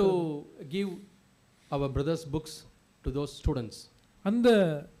போல இருக்கு. We wanted to give our brothers books to those students. அந்த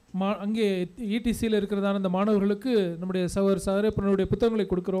அங்கே ETCல இருக்கிறதான அந்த மாணவர்களுக்கு நம்முடைய சகோதரனுடைய புத்தகங்களை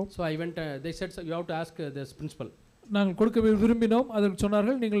கொடுக்கிறோம். So I went, they said, so you have to ask this principal. நாங்கள் கொடுக்க விரும்பினோம். அதற்கு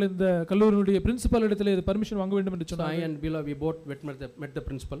சொன்னார்கள், நீங்கள் இந்த கல்லூரியுடைய பிரின்சிபல் இடத்துல இது பர்மிஷன் வாங்க வேண்டும் என்று சொன்னார்கள். I and Bila, we both met the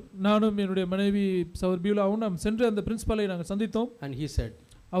principal. நானும் என்னுடைய மனைவி சகோதரி பியூலாவும் நாம் சென்று அந்த பிரின்சிபலை நாங்கள் சந்தித்தோம். And he said,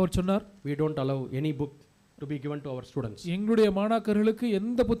 அவர் சொன்னார், we don't allow any book to be given to our students. எங்களுடைய மாணாக்கர்களுக்கு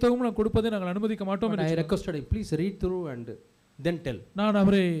எந்த புத்தகமும் நான் கொடுப்பதை நாங்கள் அனுமதிக்க மாட்டோம் என்று. I requested him, please read through and then tell. நான்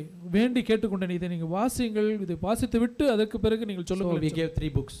அவரை வேண்டி கேட்டுக்கொண்டேன், இதை நீங்கள் வாசியுங்கள், இதை வாசித்து விட்டு அதற்கு பிறகு நீங்கள் சொல்லுங்கள். So we gave 3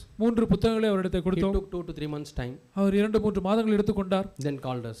 books. 3 புத்தகங்களை அவரிடத்தை கொடுத்தோம். He took 2 to 3 months time. அவர் 2-3 மாதங்கள் எடுத்துக்கொண்டார். Then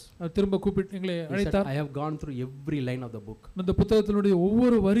called us. அவர் திரும்ப கூப்பிட்டு எங்களை அழைத்தார். I have gone through every line of the book. அந்த புத்தகத்தினுடைய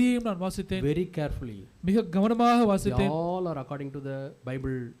ஒவ்வொரு வரியையும் நான் வாசித்தேன். Very carefully. மிக கவனமாக வாசித்தேன். All are according to the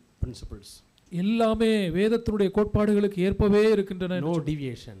Bible principles. எல்லாமே வேதத்தினுடைய கோட்பாடுகளுக்கு ஏற்பவே இருக்கின்றன. No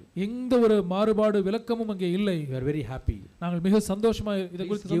deviation. எந்த ஒரு மாறுபாடு விலக்கமும் அங்கே இல்லை. We are very happy. நாங்கள் மிக சந்தோஷமா இதை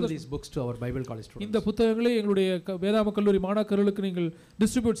குறித்து give these books to our Bible college students. இந்த புத்தகங்களை எங்களுடைய வேதாம கல்லூரி மாணாக்கர்களுக்கு நீங்கள்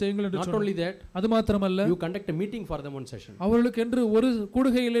டிஸ்ட்ரிபியூட் செய்யுங்கள் என்று சொன்னார். Not only that, அது மாத்திரமல்ல, you conduct a meeting for them one session. அவர்களுக்கு என்று ஒரு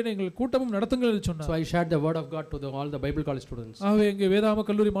கூடுகையிலே நீங்கள் கூட்டமும் நடத்துங்கள் என்று சொன்னார். So I shared the word of God to all the Bible college students. ஆகவே இங்கே வேதாம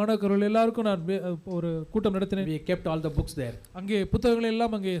கல்லூரி மாணாக்கர்கள் எல்லாருக்கும் நான் ஒரு கூட்டம் நடத்தினேன். We kept all the books there. அங்கே புத்தகங்களை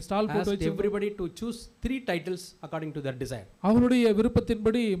எல்லாம் அங்கே ஸ்டால் போட்டு வச்சு everybody to choose 3 titles according to their desire. அவருடைய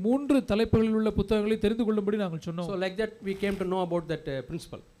விருப்பத்தின்படி 3 தலைப்புகளில் உள்ள புத்தகங்களை தெரிந்து கொள்ளும்படி நாங்கள் சொன்னோம். So like that we came to know about that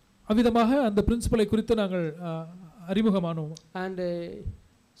principal. அவ்விதமாக அந்த பிரின்சிபலை குறித்து நாங்கள் அறிமுகமானோம். And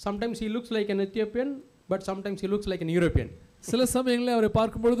sometimes he looks like an Ethiopian, but sometimes he looks like an European. சில சமயங்களில் அவரை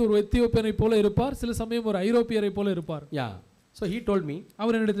பார்க்கும்போது ஒரு எத்தியோப்பியனை போல இருப்பார், சில சமயம் ஒரு ஐரோப்பியரை போல இருப்பார். Yeah. So he told me,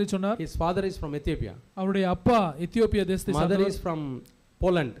 அவர் என்னிடத்தில் சொன்னார், his father is from Ethiopia. அவருடைய அப்பா எத்தியோப்பியா தேசத்தை சார்ந்தவர். Mother சார்ந்தவர். is from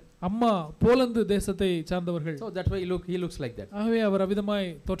Poland. அம்மா போலந்து தேசத்தை சார்ந்தவர்கள். So that's why he looks like that. ஆகவே அவர் அவிதமாய்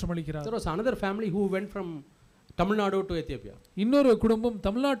தோற்றமளிக்கிறார். There was another family who went from Tamil Nadu to Ethiopia. இன்னொரு குடும்பம்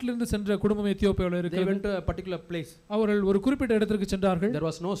தமிழ்நாட்டிலிருந்து சென்ற குடும்பம் எத்தியோப்பியாவில் இருக்கிறது. They went to a particular place. அவர்கள் ஒரு குறிப்பிட்ட இடத்திற்கு சென்றார்கள். There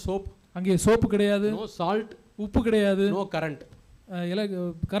was no soap. அங்கே சோப்பு கிடையாது. No salt. உப்பு கிடையாது. No current.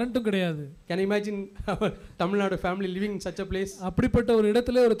 கரண்ட்டும் கிடையாது. Can you imagine Tamil Nadu family living in such a place? அப்படிப்பட்ட ஒரு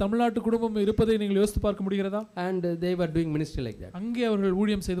இடத்திலே ஒரு தமிழ்நாட்டு குடும்பம் இருப்பதை நீங்கள் யோசித்து பார்க்க முடிகிறதா? And they were doing ministry like that. அங்கே அவர்கள்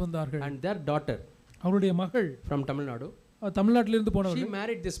ஊழியம் செய்து வந்தார்கள். And their daughter, அவருடைய மகள் from Tamil Nadu, தமிழ்நாட்டிலிருந்து போனவர்கள், she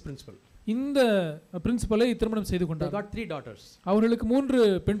married this principal. இந்த பிரின்சிபலை திருமணம் செய்து கொண்டார். They got 3 daughters. அவர்களுக்கு 3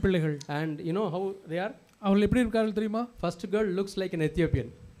 பெண் பிள்ளைகள். And you know how they are? அவர்கள் எப்படி இருக்கார்கள் தெரியுமா? First girl looks like an Ethiopian.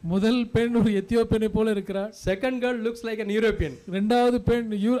 முதல் பெண் ஒரு எத்தியோப்பியனை போல இருக்கிறார். Second girl looks like an European. இரண்டாவது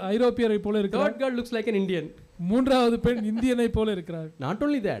பெண் ஐரோப்பியரை போல இருக்கிறார். Third girl looks like an Indian. மூன்றாவது பெண் இந்தியனை போல இருக்கிறார். Not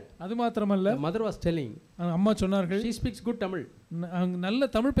only that, அது மாத்திரமல்ல, the mother was telling, அம்மா சொன்னார்கள், she speaks good Tamil.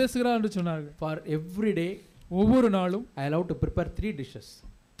 நல்ல தமிழ் பேசுகிறார் என்று சொன்னார்கள். For every day, ஒவ்வொரு நாளும் I allow to prepare 3 dishes.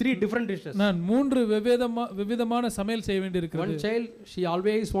 3 different dishes. நான் 3 விதமான சமையல் செய்ய வேண்டியிருக்கிறது. One child, she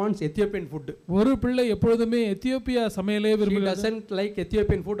always wants Ethiopian food. ஒரு பிள்ளை எப்பொழுதுமே எத்தியோப்பியா சமையலே விரும்புகிறார். She doesn't like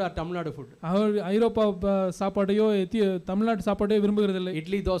Ethiopian food or Tamil Nadu food. அவர் ஐரோப்பா சாப்பாடையோ தமிழ்நாட்டு சாப்பாடையோ விரும்புகிறதில்லை.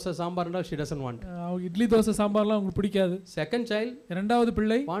 Idli dosa sambar she doesn't want. Idli dosa சாம்பார்லாம் உங்களுக்கு பிடிக்காது. Second child, இரண்டாவது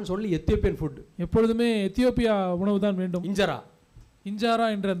பிள்ளை, wants only Ethiopian food. எப்பொழுதுமே எத்தியோப்பியா உணவு தான் வேண்டும். இஞ்சரா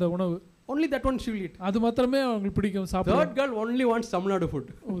என்ற அந்த உணவு, only that one she will eat. அது மாத்திரமே அவங்களுக்கு பிடிக்கும் சாப்பாடு. Third girl only wants Tamil Nadu food.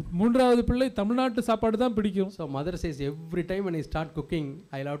 மூன்றாவது பிள்ளை தமிழ்நாட்டு சாப்பாடு தான் பிடிக்கும். So mother says every time when I start cooking,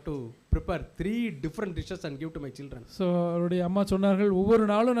 I have to prepare 3 different dishes and give to my children. So அவருடைய அம்மா சொன்னார்கள், ஒவ்வொரு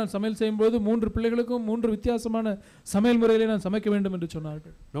நாளும் நான் சமையல் செய்யும்போது 3 பிள்ளைகளுக்கும் 3 வித்தியாசமான சமையல் முறையிலே நான் சமைக்க வேண்டும் என்று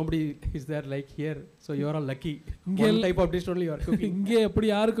சொன்னார்கள். Nobody is there like here, so you are all lucky. One type of dish only you are cooking. இங்கே அப்படி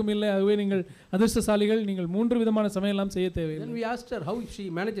யாருக்கும் இல்லை, ஆகவே நீங்கள் அதிர்ஷ்டசாலிகள், நீங்கள் 3 விதமான சமையல்லாம் செய்ய தேவையில்லை. Then we asked her how she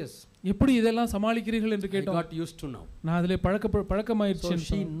manages. எப்படி இதெல்லாம் சமாளிக்கிறீர்கள் என்று கேட்டோம். I got used to now. நான் அதிலே பழக்கமாயிருச்சு. So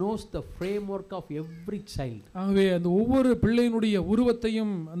she knows the framework of every child. ஆகவே அந்த ஒவ்வொரு பிள்ளையினுடைய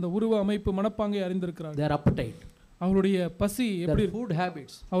உருவத்தையும் அந்த உருவ அமைப்பு மனப்பாங்கை அறிந்திருக்கிறார். Their appetite, அவருடைய பசி எப்படி, food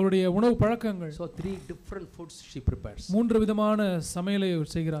habits, அவருடைய உணவு பழக்கங்கள். So 3 different foods she prepares. 3 விதமான சமையலை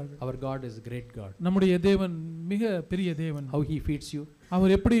செய்கிறார்கள். Our God is great God. நம்முடைய தேவன் மிக பெரிய தேவன். How he feeds you?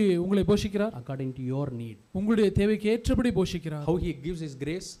 அவர் எப்படி உங்களை போஷிக்கிறார்? According to your need. உங்களுடைய தேவைக்கு ஏற்றபடி போஷிக்கிறார். How he gives his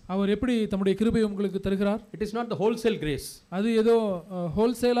grace? அவர் எப்படி தம்முடைய கிருபையை உங்களுக்கு தருகிறார்? It is not the wholesale grace. அது ஏதோ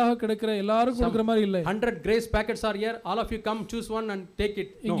ஹோல்சேலாக கிடைக்கிற எல்லாருக்கும் கொடுக்கிற மாதிரி இல்லை. 100 grace packets are here, all of you come choose one and take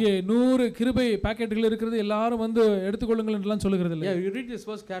it. இங்கே 100 கிருபை பாக்கெட்டுகள் இருக்கிறது, எல்லாரும் வந்து எடுத்துக்கொள்ளுங்கள் என்றெல்லாம் சொல்லுகிறது இல்லை. Yeah, you read this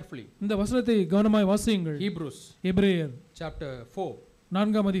verse carefully. இந்த வசனத்தை கவனமாய் வாசியுங்கள். Hebrews எபிரேயர் chapter 4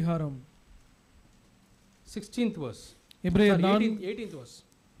 4ஆம் அதிகாரம் 16th verse. எபிரேயர் 18th verse.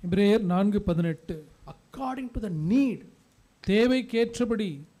 எபிரேயர் 4:18. According to the need, தேவைக்கேற்றபடி,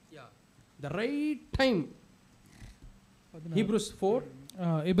 yeah, the right time. Hebrews 4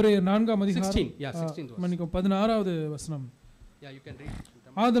 எபிரேயர் 4ஆம் அதிகாரம் 16, yeah, 16th verse. மன்னிக்கவும் 16வது வசனம். Yeah, you can read it.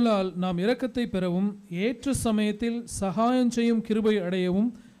 ஆதலால் நாம் இரக்கத்தை பெறவும் ஏற்ற சமயத்தில் சகாயம் செய்யும் கிருபை அடையவும்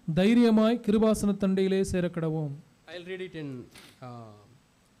தைரியமாய் கிருபாசன தண்டையிலே சேரக்கடவும். I'll read it in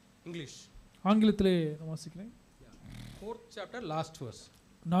English. ஆங்கிலத்திலே வாசிக்கிறேன். 4th chapter last verse.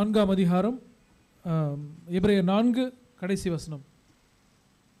 4ஆம் அதிகாரம் எபிரேயர் 4 கடைசி வசனம்.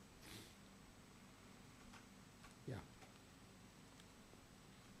 Yeah.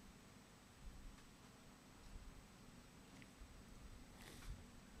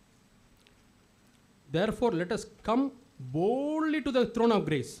 Therefore let us come boldly to the throne of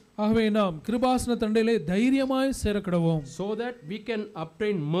grace. ஆகவே நாம் கிருபாசன தண்டையிலே தைரியமாய் சேரக்கடவோம். So that we can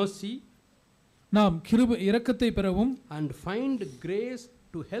obtain mercy, நாம் கிருபை இரக்கத்தை பெறவும், and find grace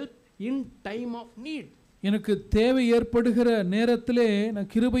to help in time of need. எனக்கு தேவை ஏற்படுகிற நேரத்திலே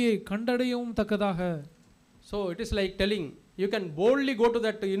நான் கிருபையை கண்டடையவும் தக்கதாக. So it is like telling you can boldly go to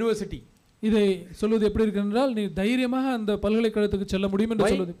that university. இதை சொல்வது எப்படி இருக்கு என்றால், நீ தைரியமாக அந்த பல்கலைக்கழகத்துக்கு செல்ல முடியும் என்று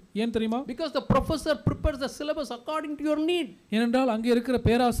சொல்வது. ஏன் தெரியுமா? Because the professor prepares the syllabus according to your need. ஏனென்றால் அங்கே இருக்கிற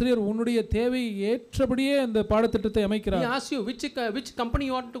பேராசிரியர் உன்னுடைய தேவை ஏற்றபடியே அந்த பாடத்திட்டத்தை அமைக்கிறார். He asks you which company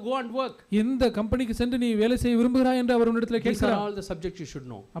you want to go and work. எந்த கம்பெனிக்கு சென்று நீ வேலை செய்ய விரும்புகிறாய் என்று அவர் உன்னிடத்தில் கேட்கிறார். These are all the subjects you should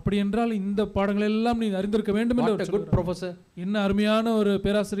know. அப்படி என்றால் இந்த பாடங்கள் எல்லாம் நீ அறிந்திருக்க வேண்டும் என்று What a good professor. என்ன அருமையான ஒரு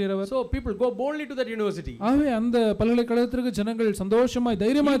பேராசிரியர் அவர். So people go boldly to that university. ஆகவே அந்த பல்கலைக்கழகத்திற்கு ஜனங்கள் சந்தோஷமாய்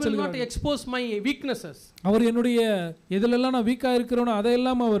தைரியமாய் செல்கிறார்கள். My weaknesses. அவர் என்னுடைய எதிலெல்லாம் நான் வீக்கா இருக்கிறேனோ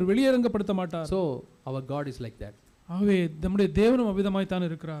அதையெல்லாம் அவர் வெளியரங்கப்படுத்த மாட்டார். So our God is like that. ஆகவே நம்முடைய தேவனும் அவ்விதமாய் தான்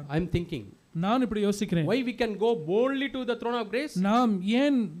இருக்கிறார். I am thinking, நான் இப்படி யோசிக்கிறேன், why we can go boldly to the throne of grace? நாம்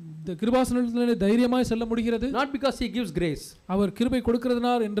ஏன் இந்த கிருபாசனத்திலே தைரியமாய் செல்ல முடிகிறது? Not because he gives grace. அவர் கிருபை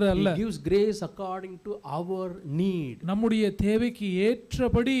கொடுக்கிறதுனால என்று அல்ல. He gives grace according to our need. நம்முடைய தேவைக்கு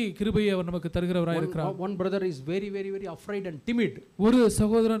ஏற்றபடி கிருபையை அவர் நமக்கு தருகிறவராய் இருக்கிறார். One brother is very afraid and timid. ஒரு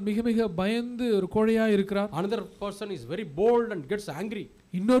சகோதரன் மிக மிக பயந்து ஒரு கோழையாய் இருக்கிறார். Another person is very bold and gets angry.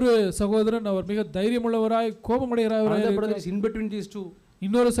 இன்னொரு சகோதரன் அவர் மிக தைரியமுள்ளவராய் கோபமடைகிறார். Another brother is in between these two.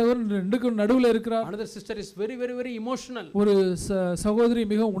 இன்னொரு சகோதரன் ரெண்டுக்கும் நடுவுல இருக்கிறார். Another sister is very emotional. ஒரு சகோதரி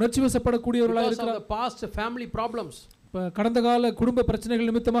மிக உணர்ச்சி வசப்படக்கூடியவர்களாக இருக்கிறார். Because of the past family problems. கடந்த கால குடும்ப பிரச்சனைகள்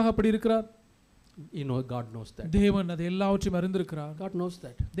நிமித்தமாக அப்படி இருக்கிறார். You know, God knows that. தேவன் அதை எல்லாவற்றையும் அறிந்திருக்கிறார். God knows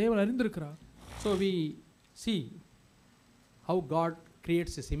that. தேவன் அறிந்திருக்கிறார். So we see how God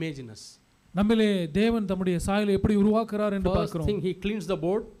creates his image in us. நம்மிலே தேவன் தம்முடைய சாயலை எப்படி உருவாக்குறார் என்று பார்க்கிறோம். First thing, he cleans the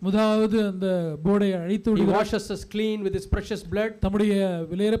board. முதலாவது அந்த போர்டை அழித்து விடுகிறார். He washes us clean with his precious blood. தம்முடைய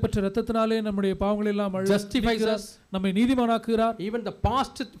விலையேறப்பெற்ற இரத்தத்தினாலே நம்முடைய பாவங்களை எல்லாம் justifies us. நம்மை நீதிமானாக்குகிறார். Even the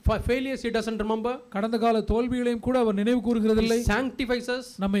past failures he doesn't remember. கடந்த கால தோல்விகளையும் கூட அவர் நினைவு கூறுகிறதில்லை. He sanctifies us.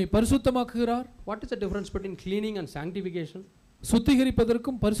 நம்மை பரிசுத்தமாக்குகிறார். What is the difference between cleaning and sanctification?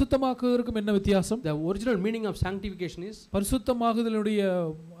 சுத்திகரிப்பதற்கும் பரிசுத்தமாக்குவதற்கும் என்ன வித்தியாசம்? The original meaning of sanctification is பரிசுத்தமாகுதலுடைய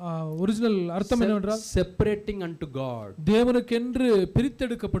original அர்த்தம் என்னவென்றால் separating unto God. தேவனுக்கென்று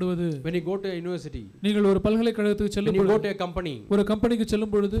பிரித்தெடுக்கப்படுவது. When you go to a university, நீங்கள் ஒரு பல்கலைக்கழகத்துக்கு செல்லும் பொழுது, when you go to a company, ஒரு கம்பெனிக்கு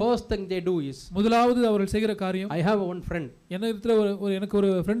செல்லும் பொழுது, first thing they do is, முதலாவது அவர்கள் செய்கிற காரியம், I have one friend. எனக்கு ஒரு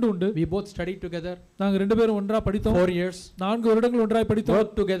friend உண்டு. We both studied together. நாங்க ரெண்டு பேரும் ஒன்றா படித்தோம். 4 years. 4 வருடங்கள் ஒன்றாய் படித்தோம்.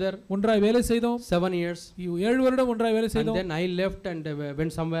 Worked together. ஒன்றாய் வேலை செய்தோம். 7 years. 7 வருடம் ஒன்றாய் வேலை செய்தோம். And then I left and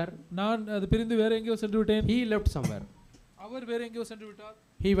went somewhere. நான் அது பிரிந்து வேற எங்கேயோ சென்று விட்டேன். He left somewhere. அவர் வேற எங்கேயோ சென்று விட்டார்.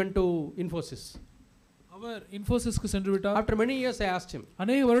 He went to Infosys. அவர் இன்ஃபோசிஸ்க்கு சென்று விட்டார். After many years I asked him,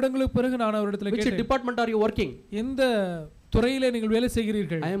 அநேக வருடங்களுக்கு பிறகு நான் அவரிடத்தில் which கேட்டேன், department are you working? எந்த துறையிலே நீங்கள் வேலை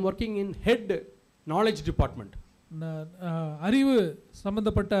செய்கிறீர்கள்? I am working in head knowledge department. அறிவு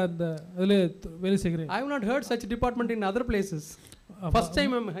சம்பந்தப்பட்ட அந்த அதிலே வேலை செய்கிறேன். I have not heard such department in other places. First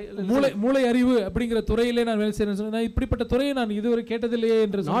time மூளை அறிவு அப்படிங்கிற துறையிலே நான் வேலை செய்றேன். நான் இப்படிப்பட்ட துறையை நான் இதுவரை கேட்டதில்லையே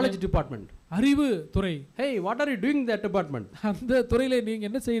என்று knowledge department. அறிவு துறை. Hey, what are you doing in that department? அந்த துறையிலே நீங்க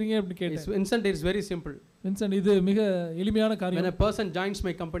என்ன செய்றீங்க அப்படி கேட்டேன். Vincent, it is very simple. Vincent, இது மிக எளிமையான காரியம். When a person joins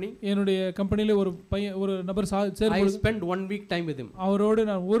my company, என்னுடைய கம்பெனில ஒரு நபர் I spend 1 week time with him. அவரோடு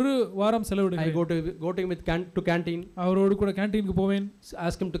நான் ஒரு வாரம் செலவிடுவேன். I go to him to canteen. அவரோடு கூட கேண்டீனுக்கு போவேன்.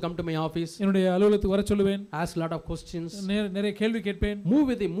 Ask him to come to my office. என்னுடைய அலுவலகத்துக்கு வர சொல்லுவேன். Ask lot of questions. நிறைய கேள்வி கேட்பேன். Move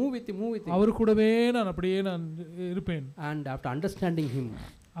with him. அவர் கூடவே நான் அப்படியே நான் இருப்பேன். And after understanding him,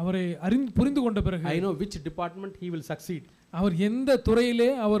 அவரை புரிந்து கொண்ட பிறகு I know which department he will succeed. அவர் எந்த துறையிலே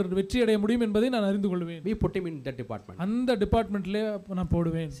அவர் வெற்றி அடைய முடியும் என்பதை நான் அறிந்து கொள்வேன். We put him in that department. அந்த டிபார்ட்மென்ட்ல நான்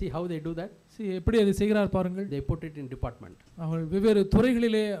போடுவேன். See how they do that? See எப்படி அதை செய்கிறார் பாருங்கள். They put it in department. அவர் வெவ்வேறு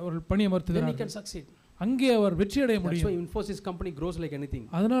துறைகளிலே அவர்கள் பணியமர்த்துகிறார்கள். Then he can succeed. அங்கே அவர் வெற்றி அடைய முடியும். That's why Infosys company grows like anything.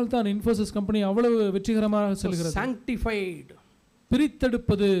 அதனால தான் இன்ஃபோசிஸ் கம்பெனி அவ்வளவு வெற்றிகரமாக செல்கிறது. Sanctified.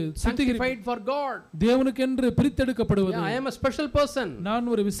 பிரித்தெடுப்பது, sanctified for God. தேவனுக்கென்று பிரித்தெடுக்கப்படுவது. I am a special person. நான்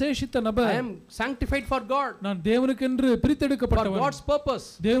ஒரு விசேஷித்த நபர். I am sanctified for God. நான் தேவனுக்கென்று பிரித்தெடுக்கப்பட்டவன். For God's purpose.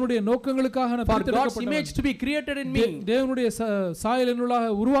 தேவனுடைய நோக்கங்களுக்காக நான் பிரித்தெடுக்கப்பட்டவன். For God's image to be created in me. தேவனுடைய சாயல் என்னுள்ளாக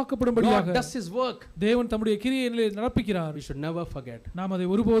உருவாக்கப்படும்படியாக God does his work. தேவன் தம்முடைய கிரியை என்னிலே நடப்பிக்கிறார். We should never forget. நாம் அதை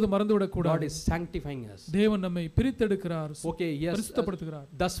ஒருபோதும் மறந்துவிடக் கூடாது. God is sanctifying us. தேவன் நம்மை பிரித்தெடுக்கிறார். Okay, yes. பரிசுத்தப்படுத்துகிறார்.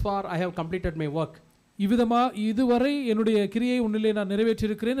 Thus far I have completed my work. இதுவரை என்னுடைய கிரியை உன்னிலே நான் நிறைவேற்றி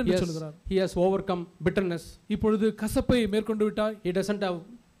இருக்கிறேன் என்று சொல்கிறார். He has overcome bitterness. இப்பொழுது கசப்பை மேற்கொண்டு விட்டாய். He doesn't have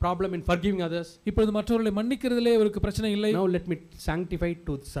problem in forgiving others. இப்பொழுது மற்றவர்களை மன்னிக்கிறதிலே அவருக்கு பிரச்சனை இல்லை. Now let me sanctify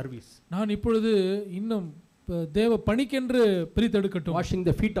to service. நான் இப்பொழுது இன்னும் தேவ பணிக்கென்று பிரித்தெடுக்கட்டும். Washing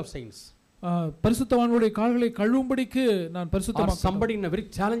the feet of saints. பரிசுத்தவான்களுடைய கால்களை கழுவும்படிக்கு நான் பரிசுத்தமாக்க. Somebody in a very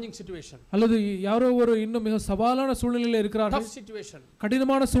challenging situation. அல்லது யாரோ ஒரு இன்னும் மிக சவாலான சூழ்நிலையில் இருக்கிறார்கள். Tough situation.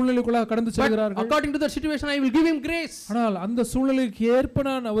 கடினமான சூழ்நிலைக்குள்ள கடந்து செல்கிறார்கள். According to the situation I will give him grace. ஆனால் அந்த சூழ்நிலைக்கு ஏற்ப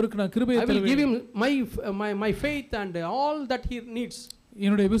நான் அவருக்கு நான் கிருபையை தருவேன். I will give him my faith and all that he needs.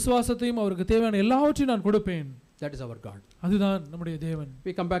 என்னுடைய விசுவாசத்தையும் அவருக்கு தேவையான எல்லாவற்றையும் நான் கொடுப்பேன். That is our God. அதுதான் நம்முடைய தேவன்.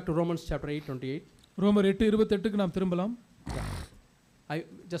 We come back to Romans chapter 8:28. ரோமர் 8:28க்கு நாம் திரும்பலாம்.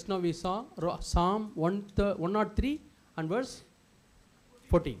 Just now we saw Psalm 103 and verse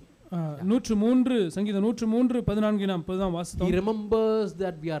 14. 103 சங்கீதம் 103:14 நாம் இப்போதான் வாசித்தோம். He remembers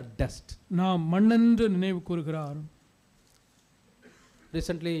that we are dust. நாம் மண்ணென்று நினைவு கூறுகிறார்.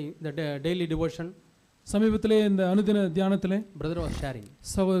 Recently the daily devotion, சமீபத்திலே இந்த அனுதின தியானத்திலே brother was sharing.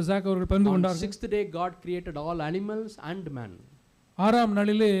 சகோதரர் ஜாக் அவர்கள் பகிர்ந்து கொண்டார்கள். On 6th day God created all animals and man. ஆறாம்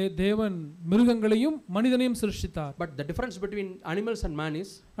நாளிலே தேவன் மிருகங்களையும் மனிதனையும் சிருஷ்டித்தார். But the difference between animals and man is,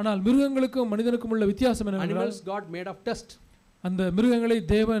 ஆனால் மிருகங்களுக்கும் மனிதனுக்கும் உள்ள வித்தியாசம் என்னவென்றால், animals God made of dust. அந்த மிருகங்களை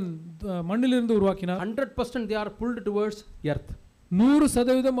தேவன் மண்ணிலிருந்து உருவாக்கினார். 100% they are pulled towards earth.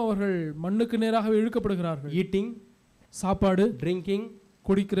 100% அவர்கள் மண்ணுக்கு நேராக இழுக்கப்படுகிறார்கள். Eating, சாப்பாடு, drinking,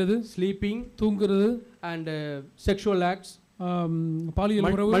 குடிக்கிறது, sleeping, தூங்குறது, and sexual acts,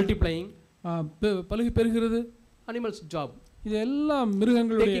 பாலியல் உறவு, multiplying, பலுகி பெருகிறது, animals job. இது எல்லாம்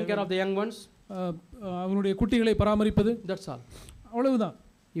மிருகங்களுடைய, taking care of the young ones, அவங்களுடைய குட்டிகளை பராமரிப்பது. That's all. அவ்வளவுதான்.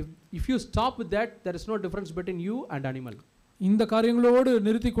 If you stop with that, there is no difference between you and animal. இந்த காரியங்களோடு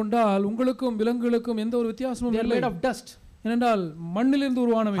நிறுத்திக் கொண்டால் உங்களுக்கும் விலங்குகளுக்கும் எந்த ஒரு வித்தியாசமும் இல்லை. They are made of dust. ஏனென்றால் மண்ணிலிருந்து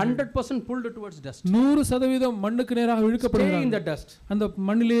உருவானவை. 100% pulled towards dust. 100% மண்ணுக்கு நேராக இழுக்கப்படுகிறார்கள். Stay in the dust. அந்த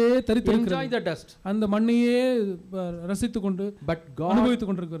மண்ணிலேயே தரித்திருக்கிறது. Enjoy the dust. அந்த மண்ணையே ரசித்துக் கொண்டு, but God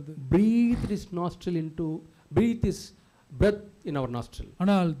அனுபவித்துக் கொண்டிருக்கிறது. breathe his breath in our nostril.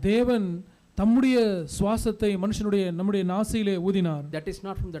 ஆனால் தேவன் தம்முடைய சுவாசத்தை நம்முடைய நாசியிலே ஊதினார். That is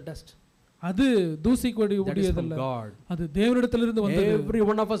not from the dust. அது தூசிக்கு உடையதல்ல. அது தேவனிடத்திலிருந்து வந்தது. Every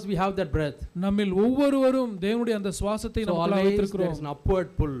one of us we have that breath. நம்மில் ஒவ்வொருவரும் தேவனுடைய அந்த சுவாசத்தை நமக்குள்ள வைத்திருக்கிறோம். There is an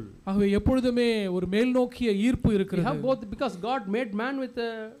upward pull. ஆகவே எப்பொழுதுமே ஒரு மேல்நோக்கிய ஈர்ப்பு இருக்கிறது. We have both, because God made man with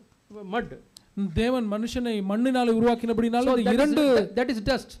mud. தேவன் மனுஷனை மண்ணினாலே உருவாக்கினபடியால் அது இரண்டு, that is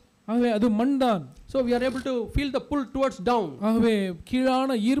dust. ஆகவே அது மண்தான். So we are able to feel the pull towards down. ஆகவே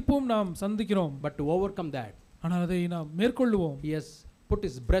கீழான ஈர்ப்பும் நாம் சந்திக்கிறோம். But to overcome that, ஆனால் அதை நாம் மேற்கொள்ளுவோம். He has put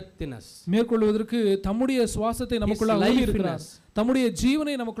his breath in us. மேற்கொள்வதற்கு தம்முடைய சுவாசத்தை நமக்குள்ள ஊதி இருக்கிறார். தம்முடைய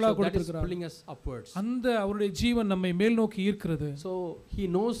ஜீவனை நமக்குள்ள கொடுத்திருக்கிறார். pulling us upwards. அந்த அவருடைய ஜீவன் நம்மை மேல் நோக்கி ஈர்க்கிறது. So he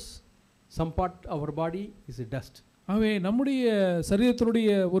knows some part of our body is dust. ஆகவே நம்முடைய சரீரத்தினுடைய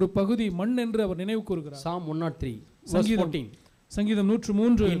ஒரு பகுதி மண் என்று அவர் நினைவு கூறுகிறார். Psalm 103 verse சங்கீதம் 14. சங்கீதம்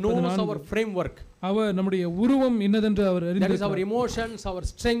 103 He knows our framework. அவர் நம்முடைய உருவம் இன்னதென்று அவர் That is our அறிந்திருக்கிறார். emotions, our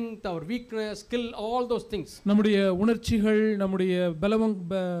strength, our weakness, skill, all those things. நம்முடைய உணர்ச்சிகள், நம்முடைய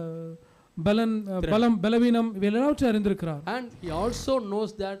பலவீனம் இவையெல்லாவற்றையும் அறிந்திருக்கிறார். And he also knows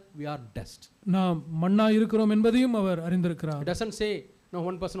that we are dust. நாம் மண்ணாய் இருக்கிறோம் என்பதையும் அவர் அறிந்திருக்கிறார். It doesn't say, no,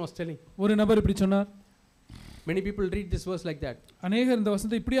 one person was telling. ஒரு நபர் இப்படி சொன்னார். Many people read this verse like that. அநேகர் இந்த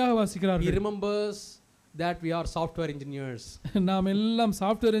வசனத்தை இப்படியாக He வாசிக்கிறார்கள். remembers that we are software engineers. நாம் எல்லாம்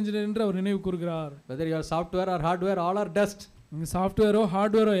சாஃப்ட்வேர் இன்ஜினியர் என்று அவர் நினைவு கூறுகிறார். Whether you are software or hardware, all are dust. சாஃப்ட்வேரோ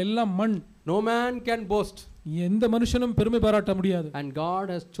ஹார்ட்வேரோ எல்லாம் மண். No man can boast. எந்த மனுஷனும் பெருமை பாராட்ட முடியாது. And God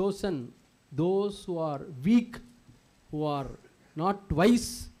has chosen those who are weak, who are not wise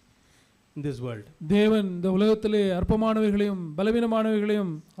in this world. தேவன் இந்த உலகத்திலே அற்பமானவைகளையும் பலவீனமானவைகளையும்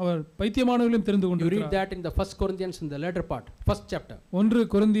அவர் பைத்தியமானவைகளையும் தெரிந்து You கொண்டிருக்கிறார். read that in the 1 Corinthians in the later part, first chapter. 1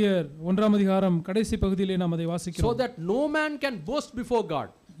 கொரிந்தியர் 1ஆம் அதிகாரம் கடைசி பகுதியிலே நாம் அதை So வாசிக்கிறோம். that no man can boast before God.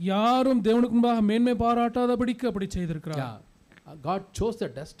 யாரும் தேவனுக்கு முன்பாக மேன்மை பாராட்டாதபடிக்கு அப்படி செய்திருக்கிறார். Yeah. God chose the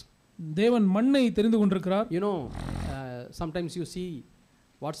dust. தேவன் மண்ணை தெரிந்து கொண்டிருக்கிறார். You know, sometimes you see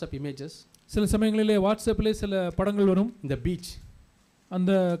WhatsApp images சில சமயங்களிலே வாட்ஸ்அப்பிலே சில படங்கள் வரும். in the beach.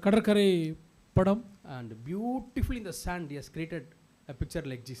 அந்த கடற்கரை படம். And beautifully in the sand he has created a picture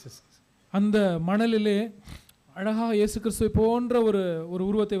like Jesus. அந்த மணலிலே அழகா இயேசு கிறிஸ்துவை போன்ற ஒரு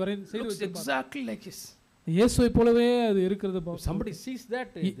உருவத்தை செய்து Looks வச்சிருப்பார். exactly like this. இயேசுவை போலவே அது இருக்கிறது. If somebody sees that,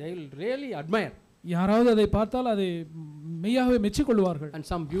 they will really admire. யாராவது அதை பார்த்தால் அதை மெய்யாகவே மெச்சிக்கொள்வார்கள். And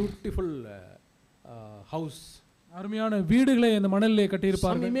some beautiful house. அருமையான வீடுகளை அந்த மணலிலே Some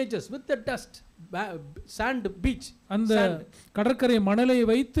கட்டியிருப்பார்கள். images with the dust, sand, beach. அந்த கடற்கரை மணலை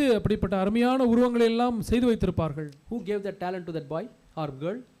வைத்து அப்படிப்பட்ட அருமையான உருவங்களை எல்லாம் செய்து வைத்திருப்பார்கள். Who gave that talent to that boy or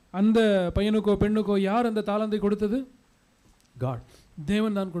girl? அந்த பையனுக்கோ பெண்ணுக்கோ யார் அந்த தாளந்தை கொடுத்தது? God.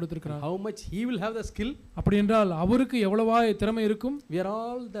 தேவன் தான் கொடுத்திருக்கிறார். How much he will have the skill? அப்படி என்றால் அவருக்கு எவ்வளவாய் திறமை இருக்கும்? We are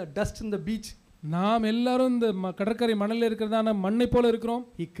all the dust in the beach. நாம் எல்லாரும் இந்த கடற்கரை மணலில் இருக்கிறதான மண்ணை போல இருக்கிறோம்.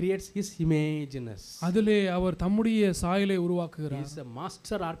 He creates his image in us. அதிலே அவர் தம்முடைய சாயலை உருவாக்குகிறார். He is a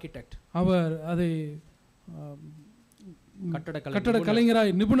master architect. அவர் அதை கட்டட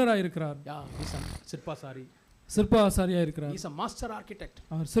கலைஞராய் நிபுணராய் இருக்கிறார். Yeah, he is a சிற்பாசாரி. சிற்பாசாரியாய் இருக்கிறார். He is a master architect.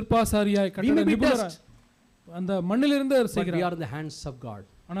 அவர் சிற்பாசாரியாய் கட்டட நிபுணராய் அந்த மண்ணிலிருந்து அவர் செய்கிறார். We are in the hands of God.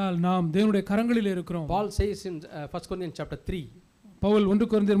 ஆனால் நாம் தேவனுடைய கரங்களில் இருக்கிறோம். Paul says in 1 Corinthians chapter 3. Pavul 1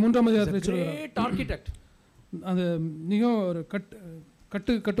 கொரிந்தியர் 3ஆம் அதிகாரத்தில் சொல்கிறார். Great architect. அது மிகவும் ஒரு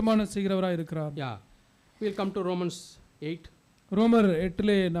கட்டுமான செய்கிறவராய் இருக்கிறார். Yeah. We will come to Romans 8. ரோமர்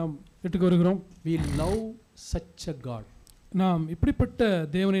 8லே நாம் 8க்கு வருகிறோம். We love such a God. நாம் இப்படிப்பட்ட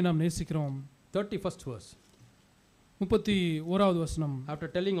தேவனை நாம் நேசிக்கிறோம். 31st verse. 31வது வசனம். After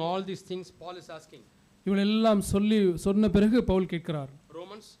telling all these things, Paul is asking. இவளெல்லாம் சொன்ன பிறகு பவுல் கேட்கிறார்.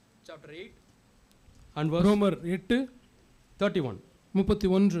 Romans chapter 8 and verse ரோமர் 8:31.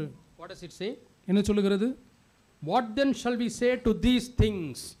 What does it say? என்ன சொல்லுகிறது? What then shall we say to these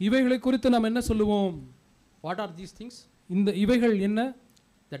things? இவைகளை குறித்து நாம் என்ன சொல்லுவோம்? What are these things? இந்த இவைகள் என்ன?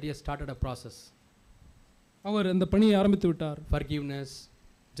 That he has started a process. அவர் அந்த பணியை ஆரம்பித்து விட்டார். Forgiveness,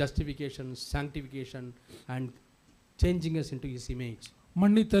 justification, sanctification and changing us into his image.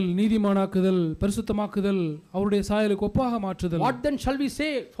 மன்னித்தல், நீதிமானாக்குதல், பரிசுத்தமாக்குதல், அவருடைய சாயலுக்கு ஒப்பாக மாற்றுதல். What then shall we say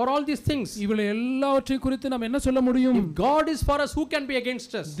for all these things? இவளை எல்லாவற்றையும் குறித்து நாம் என்ன சொல்ல முடியும்? If God is for us, who can be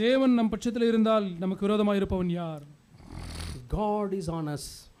against us? தேவன் நம் பட்சத்தில் இருந்தால் நமக்கு விரோதமாக இருப்பவன் யார்? God is on us,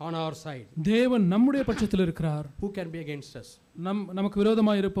 on our side. தேவன் நம்முடைய பட்சத்தில் இருக்கிறார். Who can be against us? நமக்கு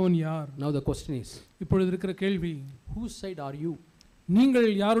விரோதமாக இருப்பவன் யார்? Now the question is, இப்பொழுது இருக்கிற கேள்வி, whose side are you? நீங்கள்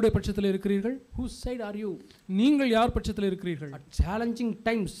யாருடைய பட்சத்தில் இருக்கிறீர்கள்? Whose side are you? நீங்கள் யார் பட்சத்தில் இருக்கிறீர்கள்? At challenging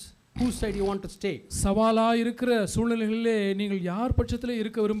times, whose side you want to stay? சவாலா இருக்கிற சூழ்நிலைகளிலே நீங்கள் யார் பட்சத்தில்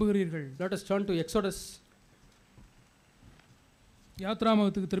இருக்க விரும்புகிறீர்கள்? Let us turn to Exodus.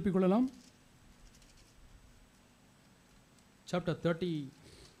 யாத்ராமத்துக்கு திருப்பிக் கொள்ளலாம். Chapter 30.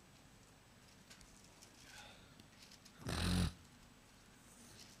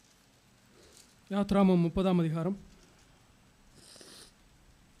 யாத்ராமம் 30ஆம் அதிகாரம்.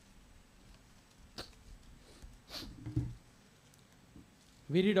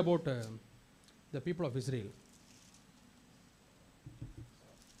 We read about the people of Israel.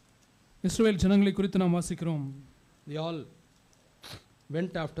 இஸ்ரவேல் ஜனங்களை குறித்து நாம் வாசிக்கிறோம். They all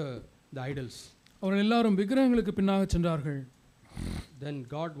went after the idols. அவர்கள் எல்லாரும் விக்கிரகங்களுக்கு பின்னாக சென்றார்கள். Then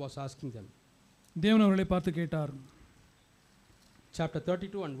God was asking them. தேவன் அவர்களை பார்த்து கேட்டார். Chapter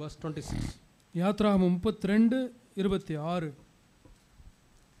 32 and verse 26. யாத்ராகமம் 32:26.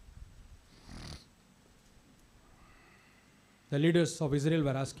 The leaders of Israel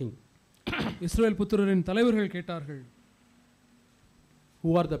were asking. இஸ்ரவேல் புத்திரரின் தலைவர்கள் கேட்டார்கள். Who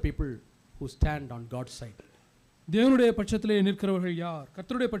are the people who stand on God's side? தேவனுடைய பட்சத்திலே நிற்கிறவர்கள் யார்?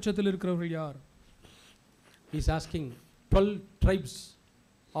 கர்த்தருடைய பட்சத்தில் இருக்கிறவர்கள் யார்? He is asking 12 tribes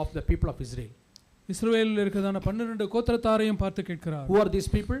of the people of Israel. இஸ்ரவேலில் இருக்கிறதான 12 கோத்திரத்தாரையும் பார்த்து கேட்கிறார். Who are these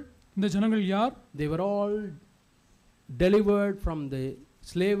people? இந்த ஜனங்கள் யார்? They were all delivered from the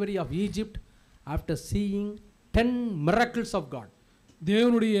slavery of Egypt after seeing 10 miracles of God.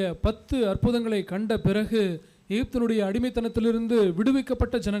 தேவனுடைய 10 அற்புதங்களை கண்ட பிறகு எகிப்தினுடைய அடிமைத்தனத்திலிருந்து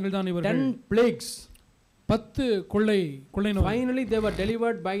விடுவிக்கப்பட்ட ஜனங்கள் தான் இவர்கள். 10 plagues. 10 கொள்ளை நோய். Finally they were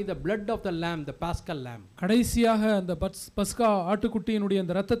delivered by the blood of the lamb, the paschal lamb. கடைசியாக அந்த பஸ்கா ஆட்டுக்குட்டியினுடைய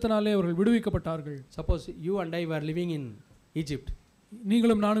அந்த இரத்தத்தினாலே அவர்கள் விடுவிக்கப்பட்டார்கள். Suppose you and I were living in Egypt.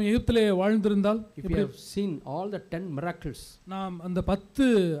 நீங்களும் நானும் எகிப்திலே வாழ்ந்திருந்தால், if you have seen all the 10 miracles, நாம் அந்த 10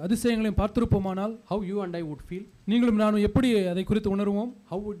 அதிசயங்களையும் பார்த்திருப்போமானால், how you and I would feel? நீங்களும் நானும் எப்படி அதை குறித்து உணர்வோம்?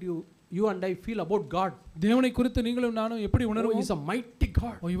 How would you and I feel about God? தேவனை குறித்து நீங்களும் நானும் எப்படி உணர்வோம்? He is a mighty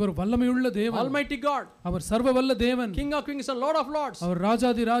God. இவர் வல்லமையுள்ள தேவன், almighty God. அவர் சர்வ வல்ல தேவன், king of kings and lord of lords. அவர்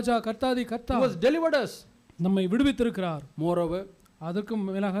ராஜாதி ராஜா, கர்த்தாதி கர்த்தா. He was delivered us. நம்மை விடுவித்திருக்கிறார். Moreover, அதற்கும்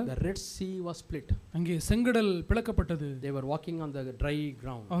மேலாக the red sea was split. அங்கே செங்கடல் பிளக்கப்பட்டது. They were walking on the dry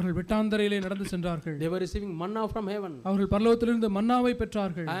ground. அவர்கள் வெட்டாந்தரையிலே நடந்து சென்றார்கள். They were receiving manna from heaven. அவர்கள் பரலோகத்திலிருந்து மன்னாவை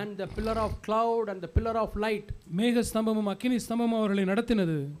பெற்றார்கள். And the pillar of cloud and the pillar of light, மேக ஸ்தம்பமும் அக்கினி ஸ்தம்பமும் அவர்களை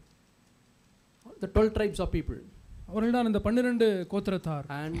நடத்தினது. the 12 tribes of people. அவர்கள் தான் இந்த 12 கோத்திரத்தார்.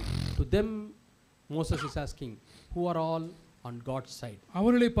 And to them Moses is asking, who are all on God's side?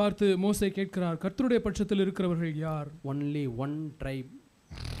 அவர்களை பார்த்து மோசே கேட்கிறார், கர்த்தருடைய பட்சத்தில் இருக்கிறவர்கள் யார்? Only one tribe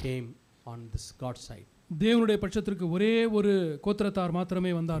came on this God's side. தேவனுடைய பட்சத்திற்கு ஒரே ஒரு கோத்திரத்தார்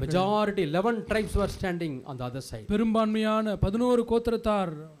மாத்திரமே வந்தார்கள். Majority 11 tribes were standing on the other side. பெரும்பான்மையான 11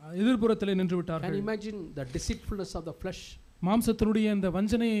 கோத்திரத்தார் எதிர்ப்புறத்திலே நின்று விட்டார்கள். Can you imagine the deceitfulness of the flesh? மாம்சத்தினுடைய இந்த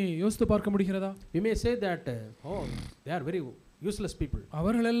வஞ்சனையை யோசித்து பார்க்க முடிகிறதா? We may say that they are very useless people.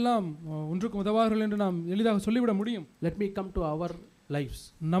 அவர்கள் எல்லாம் ஒன்றுக்கு உதவார்கள் என்று நாம் எளிதாக சொல்லிவிட முடியும். Let me come to our lives.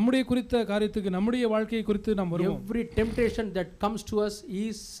 நம்முடைய குறித்த காரியத்துக்கு, நம்முடைய வாழ்க்கையை குறித்து நாம் வருவோம். Every temptation that comes to us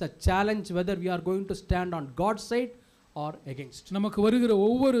is a challenge whether we are going to stand on God's side or against. நமக்கு வருகிற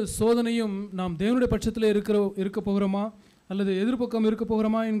ஒவ்வொரு சோதனையும் நாம் தேவனுடைய பட்சத்திலே இருக்க போகிறோமா அல்லது எதிர்பக்கம் இருக்க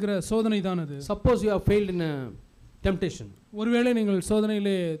போகிறோமா என்கிற சோதனை தான் அது. Suppose you have failed in a temptation. ஒருவேளை நீங்கள்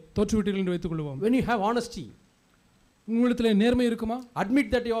சோதனையிலே தோற்றுவிட்டீர்கள் என்று வைத்துக் கொள்வோம். When you have honesty, உங்களிடத்திலே நேர்மை இருக்குமா? admit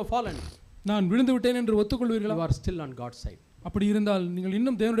that you have fallen. நான் விழுந்து விட்டேன் என்று ஒத்துக்கொள்வீர்களா? You are still on God's side. அப்படி இருந்தால் நீங்கள்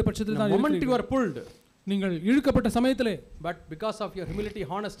இன்னும் தேவனுடைய பட்சத்தில் தான் இருக்கிறீர்கள். The moment you இருக்கிறீர்கள். are pulled, நீங்கள் இழுக்கப்பட்ட சமயத்திலே, but because of your humility,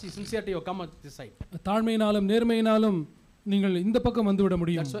 honesty, sincerity, you come on this side. தாழ்மையினாலும் நேர்மையினாலும் நீங்கள் இந்த பக்கம் வந்து விட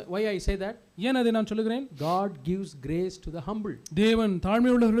முடியும். That's why I say that. ஏன் அதை நான் சொல்லுகிறேன்? God gives grace to the humble. தேவன்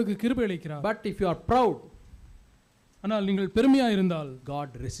தாழ்மையுள்ளவர்களுக்கு கிருபை அளிக்கிறார். But if you are proud, ஆனால் நீங்கள் பெருமையா இருந்தால்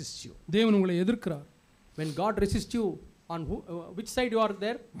God resists you. தேவன் உங்களை எதிர்க்கிறார். When God resists you, on which side you are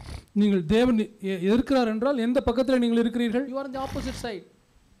there? நீங்கள் தேவன் எதிர்க்கிறார் என்றால் எந்த பக்கத்தில் நீங்கள் இருக்கிறீர்கள்? You are on the opposite side.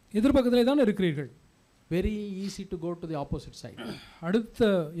 எதிர்பக்கத்திலே தான் இருக்கிறீர்கள். Very easy to go to the opposite side. அடுத்த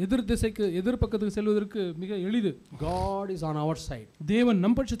எதிர் திசைக்கு, எதிர் பக்கத்துக்கு செல்வதற்கு மிக எளிது. God is on our side. தேவன்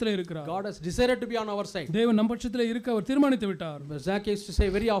நம் பட்சத்திலே இருக்கிறார். God has decided to be on our side. தேவன் நம் பட்சத்திலே இருக்க அவர் தீர்மானித்து விட்டார். Zach used to say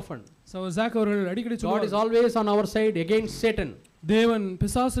very often, jack அவர்கள் அடிக்கடி God சொல்வார், is always on our side against Satan. தேவன்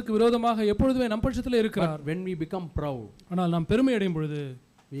பிசாசுக்கு விரோதமாக எப்பொழுதுமே நம் பட்சத்திலே இருக்கிறார். But when we become proud, ஆனால் நாம் பெருமை அடையும் பொழுது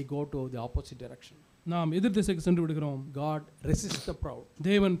we go to the opposite direction. நாம் எதிர் திசைக்கு சென்று விடுகிறோம். God resists the proud.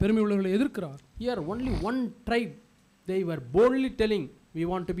 தேவன் பெருமை உள்ளவர்களை எதிர்க்கிறார். Here only one tribe, they were boldly telling, we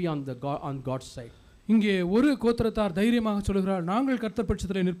want to be on God's side. இங்கே ஒரு கோத்திரத்தார் தைரியமாக சொல்கிறார், நாங்கள் கர்த்தர்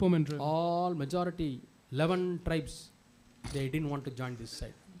பட்சத்திலே நிற்போம் என்று. All majority 11 tribes, they didn't want to join this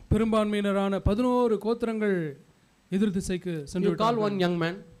side. பெரும்பான்மையினரான 11 கோத்திரங்கள் எதிர் திசைக்கு சென்று You call one young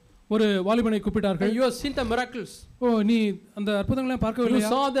man, ஒரு வாலிபனை கூப்பிட்டார்கள். you have seen the miracles. நீ அந்த அற்புதங்களை You பார்க்கவில்லையா?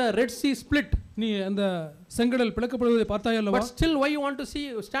 saw the Red Sea split. நீ அந்த செங்கடல் பிளக்கப்படுவதை பார்த்தாய் அல்லவா? But still why you want to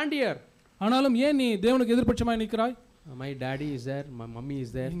stand here? ஆனாலும் ஏன் நீ தேவனுக்கு எதிர்பட்சமாய் நிற்கிறாய்? My daddy is there, my mummy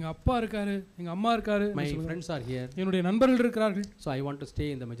is there, எங்க அப்பா இருக்காரு, எங்க அம்மா இருக்காரு, my friends are here, என்னுடைய நண்பர்கள் இருக்கிறார்கள். so I want to stay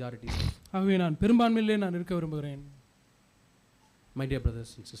in the majority. ஆகவே நான் பெரும்பான்மையிலே நான் இருக்க விரும்புகிறேன். My dear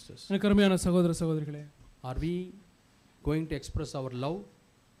brothers and sisters, எனக்கு அருமையான சகோதர சகோதரிகளே, are we going to express our love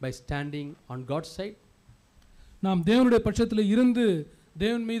by standing on God's side? நாம் தேவனுடைய பட்சத்தில் இருந்து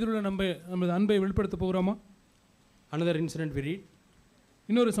தேவன் மீதுள்ள நமது அன்பை வெளிப்படுத்த போகிறோமா? Another incident we read.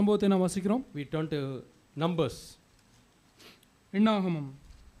 இன்னொரு சம்பவத்தை நாம் வாசிக்கிறோம். We turn to Numbers எண்ணாகமம்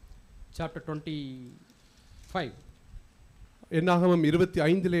chapter 25. எண்ணாகமம்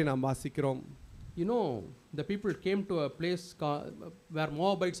 25 நாம் வாசிக்கிறோம். You know, the people came to a place where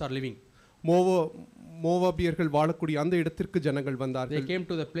Moabites are living. மோவாபியர்கள் வாழக்கூடிய அந்த இடத்திற்கு ஜனங்கள் வந்தார்கள். They came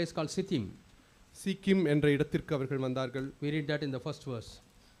to the place called Sittim. Sikkim என்ற இடத்திற்கு அவர்கள் வந்தார்கள். We read that in the first verse.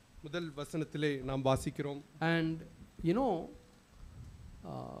 முதல் வசனத்திலே நாம் வாசிக்கிறோம். And you know,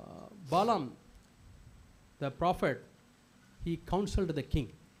 Balaam, the prophet, he counseled the king.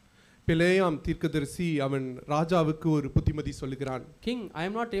 பிலேயாம் தீர்க்கதரிசி அவன் ராஜாவுக்கு ஒரு புத்திமதி சொல்லுகிறான். King, I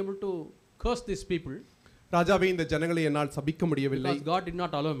am not able to curse these people. ராஜாவே, இந்த ஜனங்களை என்னால் சபிக்க முடியவில்லை. Because God did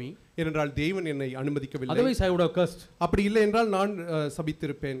not allow me. ஏனென்றால் தேவன் என்னை அனுமதிக்கவில்லை. Otherwise I would have cursed. அப்படி இல்லை என்றால் நான்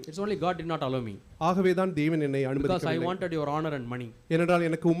சபித்திருப்பேன். It's only God did not allow me. ஆகவே தான் தேவன் என்னை Because அனுமதிக்கவில்லை. I wanted your honor and money. ஏனென்றால்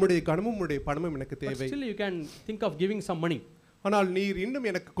எனக்கு உம்முடைய கனமும் உம்முடைய பணமும் எனக்கு But தேவை. still you can think of giving some money. ஆனால் நீர் இன்னும்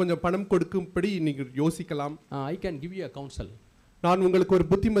எனக்கு கொஞ்சம் பணம் கொடுக்கும்படி நீங்கள் யோசிக்கலாம். I can give you a counsel. நான் உங்களுக்கு ஒரு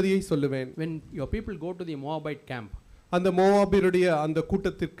புத்திமதியை சொல்லுவேன். When your people go to the Moabite camp, அந்த மோவாபியருடைய அந்த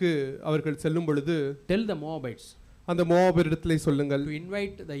கூட்டத்திற்கு அவர்கள் செல்லும் பொழுது tell the Moabites அந்த மோவாபியரிடத்திலே சொல்லுங்கள், to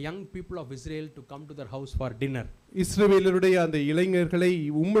invite the young people of Israel to come to their house for dinner. இஸ்ரவேலருடைய அந்த இளைஞர்களை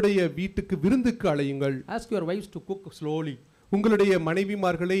உம்முடைய வீட்டுக்கு விருந்துக்கு அழையுங்கள். Ask your wives to cook slowly, உங்களுடைய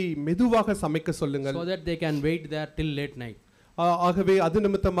மனைவிமார்களை மெதுவாக சமைக்க சொல்லுங்கள். so that they can wait there till late night. ஆகவே அது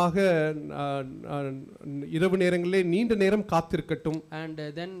நிமித்தமாக இரவு நேரங்களிலே நீண்ட நேரம் காத்திருக்கட்டும். And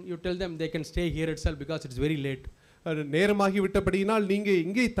then you tell them they can stay here itself because it's very late. நேரமாகி விட்டபடியினால் நீங்க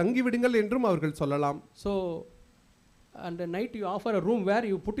இங்கே தங்கி விடுங்கள் என்றும் அவர்கள் சொல்லலாம். So and the night you offer a room where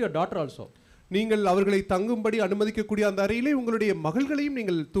you put your daughter also. நீங்கள் அவர்களை தங்கும்படி அனுமதிக்கக்கூடிய அந்த அறையிலே உங்களுடைய மகள்களையும்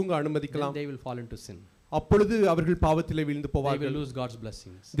நீங்கள் தூங்க அனுமதிக்கலாம். They will fall into sin. அப்பொழுது அவர்கள் பாவத்திலே வீழ்ந்து They போவார்கள். will lose God's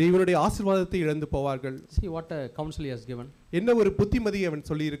blessings. தேவனுடைய ஆசீர்வாதத்தை இழந்து போவார்கள். See what a counsel he has given. என்ன ஒரு புத்திமதி அவன்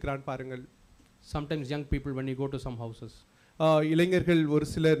சொல்லி இருக்கிறான் பாருங்கள். Sometimes young people, when you go to some houses, இளைஞர்கள்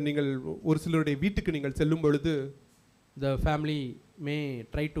ஒரு சிலருடைய வீட்டுக்கு நீங்கள் செல்லும் பொழுது the family may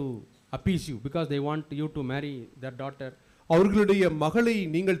try to appease you because they want you to marry their daughter. அவர்களுடைய மகளை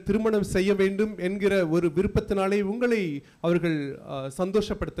நீங்கள் திருமணம் செய்ய வேண்டும் என்கிற ஒரு விருப்பத்தினாலே உங்களை அவர்கள்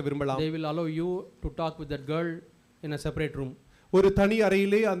சந்தோஷப்படுத்த விரும்பலாம். They will allow you to talk with that girl in a separate room. ஒரு தனி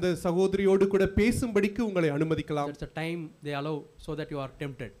அறையிலே அந்த சகோதரியோடு கூட பேசும்படிக்கு உங்களை அனுமதிக்கலாம். That's the time they allow so that you are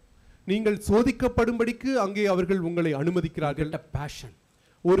tempted. நீங்கள் சோதிக்கப்படும்படிக்கு அங்கே அவர்கள் உங்களை அனுமதிக்கிறார்கள். Get a passion.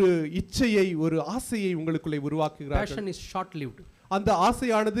 ஒரு இச்சையை, ஒரு ஆசையை உங்களுக்குள்ளே உருவாக்குகிறார்கள். Passion is short lived. அந்த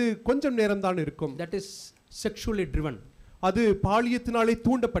ஆசையானது கொஞ்சம் நேரம் தான் இருக்கும். That is sexually driven. அது பாலியத்தினாலே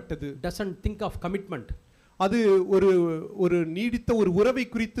தூண்டப்பட்டது. Doesn't think of commitment. அது ஒரு நீடித்த ஒரு உறவை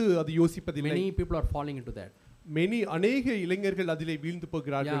குறித்து அது யோசிப்பதில்லை. Many people are falling into that. அநேக இளைஞர்கள் அதிலே வீழ்ந்து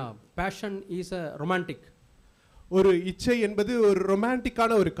போகிறார்கள். Passion is a romantic. ஒரு இச்சை என்பது ஒரு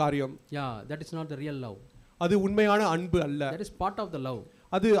ரொமான்டிக்கான ஒரு காரியம். That is not the real love. அது உண்மையான அன்பு அல்ல. That is part of the love.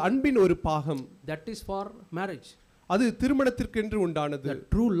 அது அன்பின் ஒரு பாகம். That is for marriage. அது திருமணத்திற்கென்று உண்டானது. The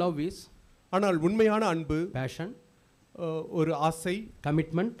true love is, ஆனால் உண்மையான அன்பு passion, ஒரு ஆசை,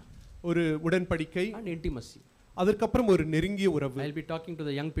 commitment, ஒரு உடன்படிக்கை, and intimacy. அதற்கப்புறம் ஒரு நெருங்கிய உறவு. I will be talking to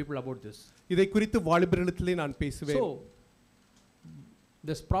the young people about this. இதை குறித்து வாலிபர்களிடத்திலே நான் பேசுவேன். So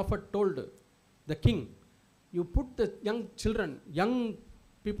this prophet told the king, you put the young children, young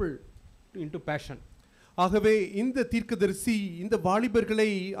people into passion. ஆகவே இந்த தீர்க்கதரிசி இந்த வாலிபர்களை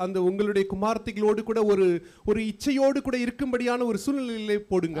அந்த உங்களுடைய குமாரத்திகளோடு கூட ஒரு இச்சையோடு கூட இருக்கும்படியான ஒரு சூழ்நிலையிலே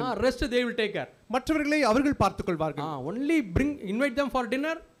போடுங்க. Rest they will take care. மற்றவர்களை அவர்கள் பார்த்துக் கொள்வார்கள். Only invite them for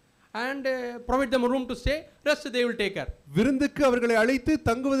dinner and provide them a room to stay. Rest they will take care. விருந்துக்கு அவர்களை அழைத்து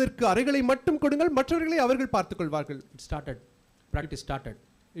தங்குவதற்கு அறைகளை மட்டும் கொடுங்கள், மற்றவர்களை அவர்கள் பார்த்துக் கொள்வார்கள். It started. Practice started.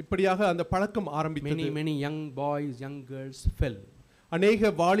 இப்படியாக அந்த பழக்கம் ஆரம்பித்தது. Many young boys, young girls fell. அநேக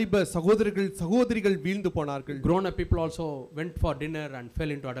வாலிப சகோதரிகள் வீழ்ந்து போனார்கள். Grown up people also went for dinner and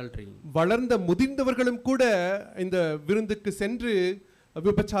fell into adultery. வளர்ந்த முதிர்ந்தவர்களும் கூட இந்த விருந்துக்கு சென்று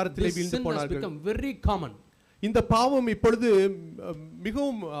விபச்சாரத்திலே வீழ்ந்து போனார்கள். This sin has become very common. இந்த பாவம் இப்பொழுது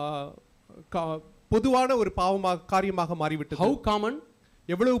மிகவும் பொதுவான ஒரு காரியமாக மாறிவிட்டது. How common?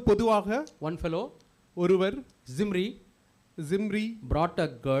 எவ்வளவு பொதுவாக? One fellow, ஒருவர் Zimri brought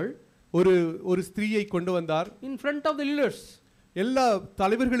a girl, ஒரு ஸ்திரீயை கொண்டு வந்தார். in front of the leaders. எல்லா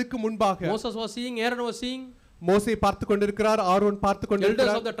தலைவர்களுக்கு முன்பாக. Moses was seeing, Aaron was seeing. மோசே பார்த்து கொண்டிருக்கிறார், ஆரோன் பார்த்து கொண்டிருக்கிறார்.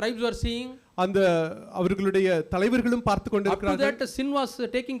 Elders of the tribes were seeing. அந்த அவர்களுடைய தலைவர்களும் பார்த்து கொண்டிருக்கிறார்கள். Up to that sin was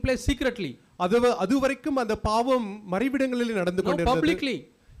taking place secretly. அதுவரைக்கும் அந்த பாவம் மறைவிடங்களில் நடந்து கொண்டிருந்தது. Publicly.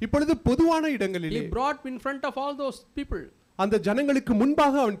 இப்பொழுது பொதுவான இடங்களிலே. He brought in front of all those people. அந்த ஜனங்களுக்கு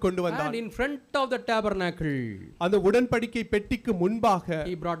முன்பாக அவன் கொண்டு வந்தான். And in front of the tabernacle. அந்த உடன்படிக்கை பெட்டிக்கு முன்பாக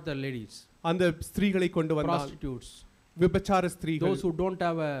he brought the ladies. அந்த ஸ்திரீகளை கொண்டு வந்தான். Prostitutes. விபச்சார ஸ்திரீகள். Those who don't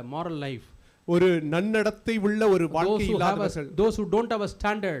have a moral life. ஒரு நன்னடத்தை உள்ள ஒரு வாழ்க்கை இல்லாதவர்கள். Those who don't have a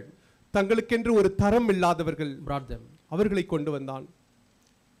standard. தங்களுக்கென்று ஒரு தரம் இல்லாதவர்கள். Brought them. அவர்களை கொண்டு வந்தான்.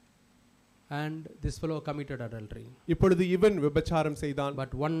 And this fellow committed adultery. இப்பொழுது இவன் விபச்சாரம் செய்தான்.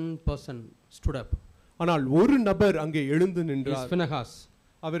 But one person stood up. ஆனால் ஒரு நபர் அங்கே எழுந்து நின்றார். Phinehas.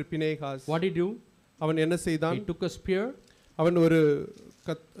 Our Phinehas. What did he do? அவன் என்ன செய்தான்? He took a spear. அவன் ஒரு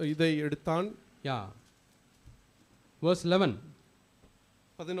இதை எடுத்தான். Yeah. Verse 11.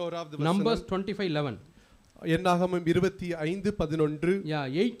 11வது Numbers வசனம். 25:11. என்னாகமம் 25:11. Yeah,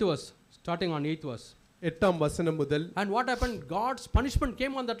 8th verse. Starting on 8th verse. 8ஆம் வசனம் முதல். And what happened? God's punishment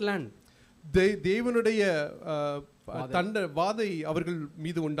came on that land. தேவனுடைய வாதை அவர்கள்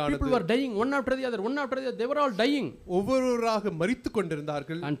மீது உண்டானது. People were dying one after the other, one after the other. They were all dying. ஒவ்வொருவராக மரித்துக்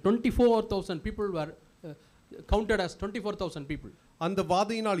கொண்டிருந்தார்கள். And 24,000 people were counted as 24,000 people. அந்த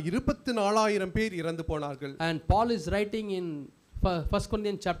வாதையினால் 24,000 பேர் இறந்து போனார்கள். And Paul is writing in 1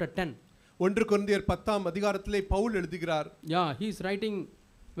 Corinthians chapter 10. 1 கொரிந்தியர் 10ஆம் அதிகாரத்திலே பவுல் எழுதுகிறார். Yeah, he is writing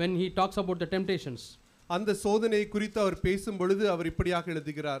when he talks about the temptations. அந்த சோதனை குறித்து அவர் பேசும் பொழுது அவர் இப்படியாக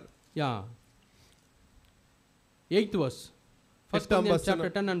எழுதுகிறார். Yeah. 8th verse. 1 Corinthians chapter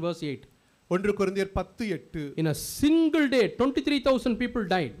 10 and verse 8. 1 கொரிந்தியர் 10:8. In a single day 23,000 people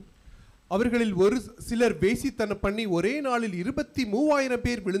died. அவர்களில் ஒரு சிலர் வேசித்தனம் பண்ணி ஒரே நாளில் 23,000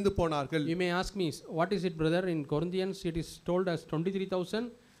 பேர் விழுந்து போனார்கள். You may ask me, what is it, brother? In Corinthians it is told as 23,000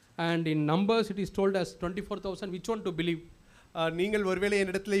 and in Numbers it is told as 24,000. Which one to believe? நீங்கள் ஒருவேளை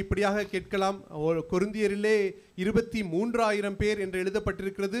என்னிடத்தில் இப்படியாக கேட்கலாம். கொரிந்தியரிலே 23,000 பேர் என்று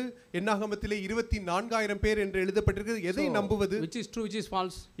எழுதப்பட்டிருக்கிறது, என்னாகமத்திலே 24,000 பேர் என்று எழுதப்பட்டிருக்கிறது. எதை நம்புவது? Which is true, which is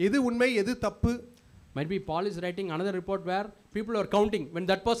false? எது உண்மை, எது தப்பு? Might be Paul is writing another report where people are counting. When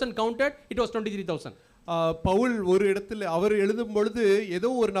that person counted, it was 23,000. Pavul ஒரு இடத்தில் அவர் எழுதும் பொழுது ஏதோ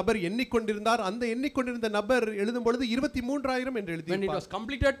ஒரு நபர் எண்ணிக்கொண்டிருந்தார். அந்த எண்ணிக்கொண்டிருந்த நபர் எழுதும் பொழுது 23,000 என்று எழுதியிருப்பார். When it was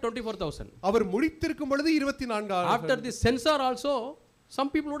completed, 24,000. அவர் முடித்திருக்கும் பொழுது 24,000. After this censor also, some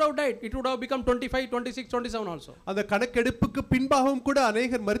people would have died. It would have become 25, 26, 27 also. அந்த கணக்கெடுப்புக்கு பின்பாகவும் கூட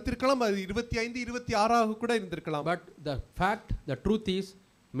அநேகர் மரித்திருக்கலாம். அது 25, 26 ஆக கூட இருந்திருக்கலாம். But the fact, the truth is,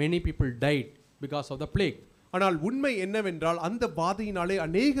 many people died because of the plague. ஆனால் உண்மை என்னவென்றால் அந்த வாதையினாலே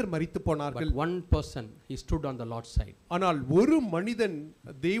அநேகர் மரித்து போனார்கள். But one person, he stood on the Lord's side. ஆனால் ஒரு மனிதன்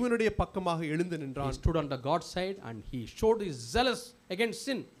தேவனுடைய பக்கமாக எழுந்து நின்றான். He stood on the God's side and he showed his zealous against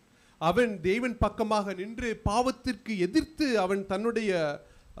sin. அவன் தேவன் பக்கமாக நின்று பாவத்திற்கு எதிர்த்து அவன் தன்னுடைய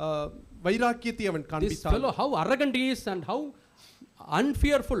வைராக்கியத்தை அவன் This காண்பித்தான். fellow, how arrogant he is and how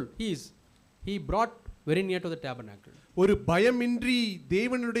unfearful he is. He brought very near to the tabernacle. ஒரு பயமின்றி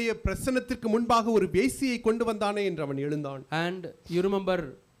தேவனுடைய பிரசன்னத்திற்கு முன்பாக ஒரு வேசியை கொண்டு வந்தானே என்று அவன் எழுந்தான். And you remember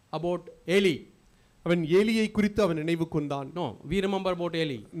about Eli. அவன் ஏலியை குறித்து அவன் நினைவு கூர்ந்தான். No, we remember about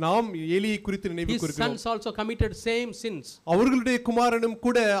Eli. நாம் ஏலியை குறித்து நினைவு His கூர்கிறோம். sons also committed same sins. அவர்களுடைய குமாரனும்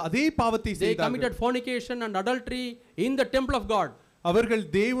கூட அதே பாவத்தை They செய்தார்கள். committed fornication and adultery in the temple of God. அவர்கள்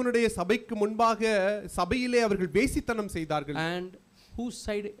தேவனுடைய சபைக்கு முன்பாக சபையிலே அவர்கள் வேசித்தனம் செய்தார்கள். And whose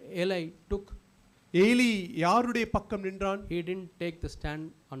side Eli took? Eli யாருடைய பக்கம் நின்றான்? He didn't take the stand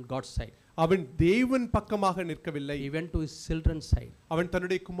on God's side. அவன் தேவன் பக்கமாக நிற்கவில்லை. He went to his children's side. அவன்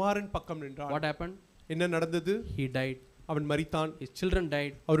தன்னுடைய குமாரன் பக்கம் நின்றான். What happened? என்ன நடந்தது? He died. அவன் மரித்தான். His children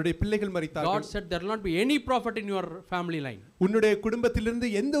died. அவருடைய பிள்ளைகள் மரித்தார்கள். God said there will not be any prophet in your family line. உன்னுடைய குடும்பத்திலிருந்து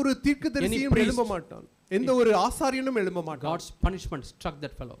எந்த ஒரு தீர்க்கதரிசியும் எழும்ப மாட்டான். எந்த ஒரு ஆசாரியனும் எழும்ப மாட்டான். God's punishment struck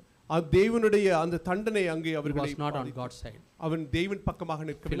that fellow. தேவனுடைய அந்த தண்டனை அங்கே He அவர்களை was not on God's side. அவன் தேவன் பக்கமாக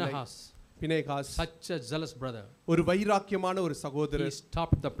நிற்கவில்லை. Phinehas, such a zealous brother, ஒரு வைராக்கியமான ஒரு சகோதரர், he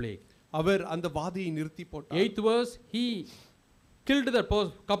stopped the plague. அவர் அந்த வாதையை நிறுத்தி போட்டார். 8th verse, he killed the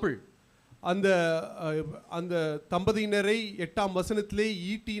couple. அந்த அந்த தம்பதியினரை 8ஆம் வசனத்திலே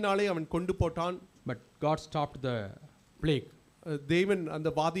ஈட்டினாலே அவன் கொண்டு போட்டான். But God stopped the plague. தேவன்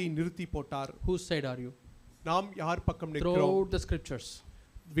அந்த வாதையை நிறுத்தி போட்டார். Whose side are you? நாம் யார் பக்கம் நிற்கிறோம்? Throughout the scriptures,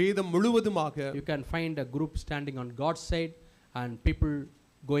 வேதம் முழுவதுமாக you can find a group standing on God's side and people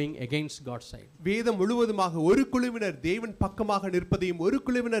going against God's side. வேதம் முழுவதுமாக ஒரு குழுவினர் தேவன் பக்கமாக நிற்பதையும் ஒரு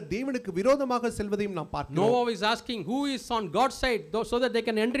குழுவினர் தேவனுக்கு விரோதமாக செல்வதையும் நாம் பார்க்கிறோம். Noah is asking who is on God's side so that they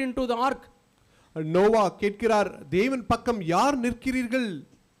can enter into the ark. Noah கேட்கிறார், தேவன் பக்கம் யார் நிற்கிறீர்கள்?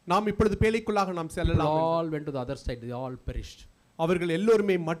 நாம் இப்பொழுது பேழைக்குள்ளாக நாம் செல்லலாம். All went to the other side. They all perished. அவர்கள்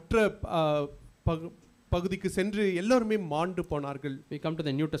எல்லோருமே மற்ற பகுதிக்கு சென்று எல்லோருமே மாண்டு போனார்கள். We come to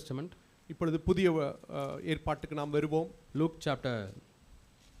the New Testament. இப்பொழுது புதிய ஏற்பாட்டுக்கு நாம் வருவோம். Luke chapter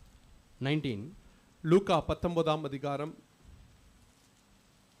 19. லூக்கா 19ஆம் அதிகாரம்.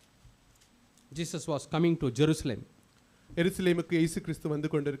 Jesus was coming to Jerusalem. எருசலேமுக்கு இயேசு கிறிஸ்து வந்து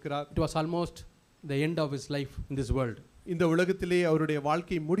கொண்டிருக்கிறார். It was almost the end of his life in this world. இந்த உலகத்திலே அவருடைய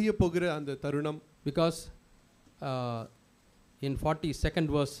வாழ்க்கை முடிய போகிற அந்த தருணம். Because in 42nd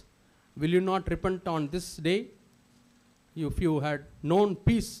verse, will you not repent on this day? If you had known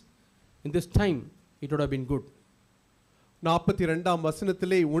peace in this time, it would have been good. 42ஆம்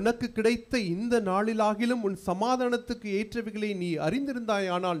வசனத்திலே, உனக்கு கிடைத்த இந்த நாளிலாகிலும் உன் சமாதானத்துக்கு ஏற்றவைகளை நீ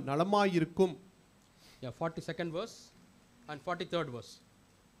அறிந்திருந்தாயானால் நலமாயிருக்கும். Yeah, 42nd verse and 43rd verse.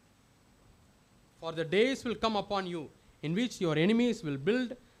 For the days will come upon you in which your enemies will build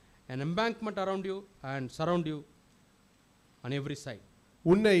an embankment around you and surround you on every side.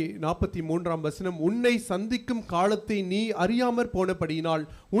 உன்னை 43ஆம் வசனம், உன்னை சந்திக்கும் காலத்தை நீ அறியாமற் போனபடியினால்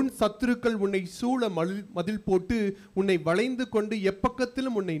உன் சத்துருக்கள் உன்னை சூழ மதில் போட்டு உன்னை வளைந்து கொண்டு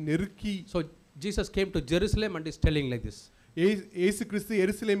எப்பக்கத்திலும் உன்னை நெருக்கி. So Jesus came to Jerusalem and is telling like this. இயேசு கிறிஸ்து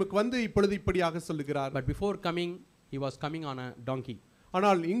எருசலேமுக்கு வந்து இப்பொழுது இப்படியாக சொல்லுகிறார். But before coming, he was coming on a donkey.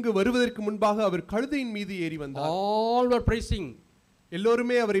 ஆனால் இங்கு வருவதற்கு முன்பாக அவர் கழுதையின் மீது ஏறி வந்தார். All were praising.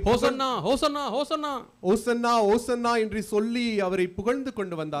 எல்லோருமே அவரை ஹோசன்னா ஹோசன்னா ஹோசன்னா ஓசன்னா ஓசன்னா என்று சொல்லி அவரை புகழ்ந்து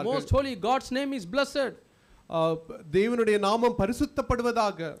கொண்டு வந்தார்கள். Most holy God's name is blessed. தேவனுடைய நாமம்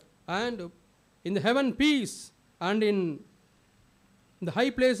பரிசுத்தப்படுவதாக. And in the heaven peace, and in the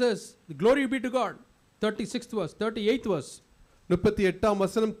high places the glory be to God. 36th verse, 38th verse. 38ஆம்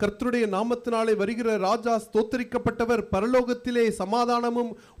வசனம், கர்த்தருடைய நாமத்தினாலே வருகிற ராஜா ஸ்தோத்திரிக்கப்பட்டவர், பரலோகத்திலே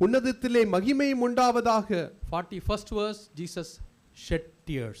சமாதானமும் உன்னதத்திலே மகிமையும் உண்டாவதாக. 41st verse, Jesus shed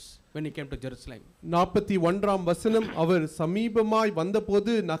tears when he came to Jerusalem. 41ஆம் வசனம், அவர் சமீபமாய்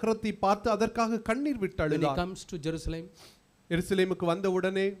வந்தபோது நகரத்தை பார்த்து அதற்காக கண்ணீர் விட்டு When he அழுதார். comes to Jerusalem, எருசலேமுக்கு வந்த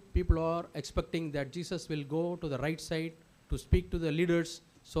உடனே people are expecting that Jesus will go to the right side to speak to the leaders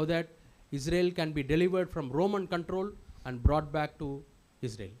so that Israel can be delivered from Roman control and brought back to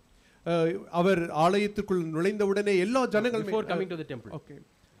Israel. அவர் ஆலயத்துக்குள் நுழைந்த உடனே எல்லா ஜனங்களும் Before coming to the temple. Okay,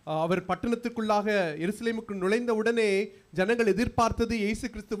 அவர் பட்டணத்துக்குள்ளாக எருசலேமுக்கு நுழைந்த உடனே ஜனங்கள் எதிர்பார்த்தது இயேசு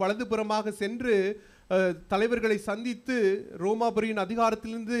கிறிஸ்து வலதுபுறமாக சென்று தலைவர்களை சந்தித்து ரோமாபுரியின்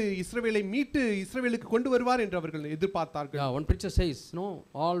அதிகாரத்திலிருந்து இஸ்ரவேலை மீட்டு இஸ்ரவேலுக்கு கொண்டு வருவார் என்று அவர்கள் எதிர்பார்த்தார்கள். Yeah, one preacher says, no,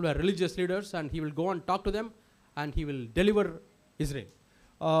 all were religious leaders and he will go and talk to them and he will deliver Israel.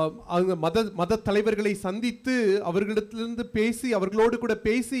 அவங்க மத தலைவர்களை சந்தித்து அவர்களிடத்திலிருந்து பேசி அவர்களோடு கூட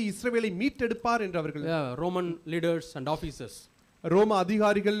பேசி இஸ்ரவேலை மீட்டெடுப்பார் என்று அவர்கள். Roman leaders and officers. ரோம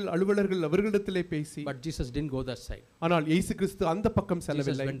அதிகாரிகள் அலுவலர்கள் அவர்களிடத்திலே பேசி. But Jesus didn't go that side. ஆனால் இயேசு கிறிஸ்து அந்த பக்கம்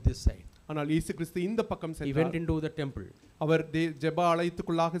செல்லவில்லை. Jesus went this side. ஆனால் இயேசு கிறிஸ்து இந்த பக்கம் சென்றார். He went into the temple. அவர் ஜெப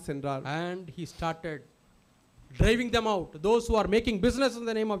ஆலயத்துக்குள்ளாக சென்றார். And he started driving them out, those who are making business in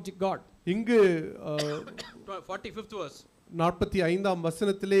the name of God. இங்கு 45th verse. 45ஆம்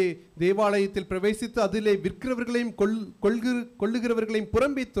வசனத்திலே தேவாலயத்தில் பிரவேசித்து அதிலே விற்கிறவர்களையும் கொள்ளுகிறவர்களையும்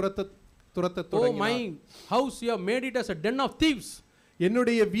புறம்பே துரத்த Oh my house, you have made it as a den of thieves.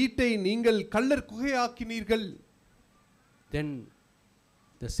 என்னுடைய வீட்டை நீங்கள் கள்ளர் குகையாக்கினீர்கள். Then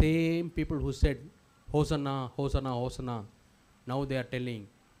the same people who said Hosanna, Hosanna, Hosanna, now they are telling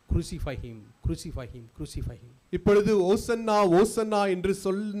crucify him, crucify him, crucify him. இப்பொழுது ஓசன்னா ஓசன்னா என்று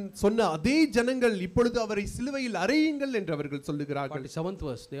சொன்ன அதே ஜனங்கள் இப்பொழுது அவரை சிலுவையில் அறையுங்கள் என்று அவர்கள் சொல்லுகிறார்கள். 47th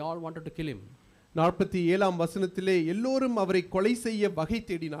verse, they all wanted to kill him. 47ஆம் வசனத்திலே எல்லோரும் அவரை கொலை செய்ய வகை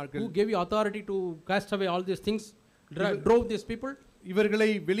தேடினார்கள். Who gave you authority to cast away all these things, drove these people? இவர்களை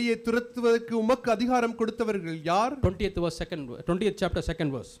வெளியே துரத்துவதற்கு உமக்கு அதிகாரம் கொடுத்தவர்கள் யார்? 20th chapter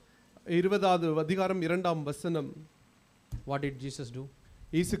 2nd verse. 20வது அதிகாரம் 2ஆம் வசனம். What did Jesus do?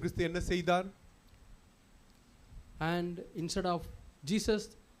 இயேசு கிறிஸ்து என்ன செய்தார்? And instead of Jesus,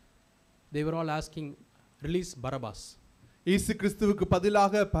 they were all asking, release Barabbas. இயேசு கிறிஸ்துவுக்கு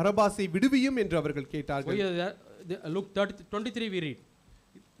பதிலாக பரபாசை விடுவியும் என்று அவர்கள் கேட்டார்கள். Luke 23 we read.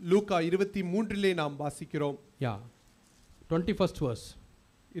 லூக்கா 23லே நாம் வாசிக்கிறோம். Yeah. 21st verse.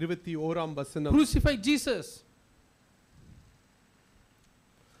 21ஆம் வசனம். Crucify Jesus.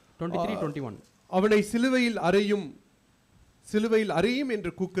 23:21. அவனை சிலுவையில் அறையும் சிலுவையில் அறையும்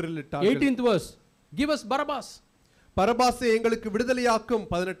என்று கூக்குரலிட்டார்கள். 18th verse. Give us Barabbas. பரபாசை எங்களுக்கு விடுதலையாக்கும்.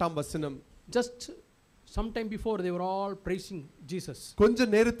 18ஆம் வசனம். Just sometime before they were all praising Jesus. கொஞ்ச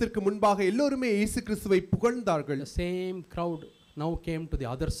நேரத்திற்கு முன்பாக எல்லோருமே இயேசு கிறிஸ்துவை புகழ்ந்தார்கள். The same crowd now came to the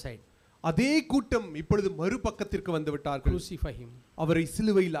other side. அதே கூட்டம் இப்பொழுது மறுபக்கத்திற்கு வந்து விட்டார்கள். Crucify him. அவரை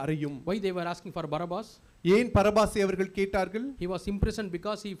சிலுவையில் அறையும். Why they were asking for Barabbas? ஏன் பரபாசை அவர்கள் கேட்டார்கள்? He was imprisoned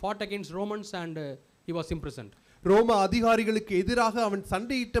because he fought against Romans and he was imprisoned. ரோம அதிகாரிகளுக்கு எதிராக அவன்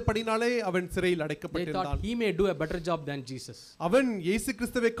சண்டையிட்டபடினாலே அவன் சிறையில் They அடைக்கப்பட்டிருந்தான். thought he may do a better job than Jesus. அவன் இயேசு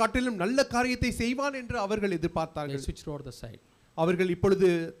கிறிஸ்துவை காட்டிலும் நல்ல காரியத்தை செய்வான் என்று அவர்கள் They எதிர்பார்த்தார்கள். switched over the side. அவர்கள் இப்பொழுது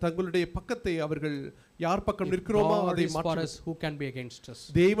தங்களுடைய பக்கத்தை அவர்கள் யார் பக்கம் நிற்கிறோமோ அதை for மாற்ற. us, who can be against us?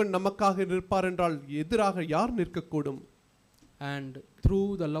 தேவன் நமக்காக நிற்பார் என்றால் எதிராக யார் நிற்கக்கூடும்? And through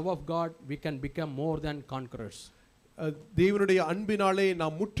the love of God we can become more than conquerors. தேவனுடைய அன்பினாலே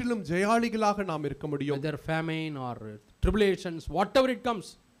நாம் முற்றிலும் ஜெயாளிகளாக நாம் இருக்க முடியும். Whether famine or tribulations, whatever it comes,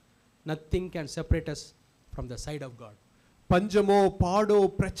 nothing can separate us from the side of God. பஞ்சமோ பாடோ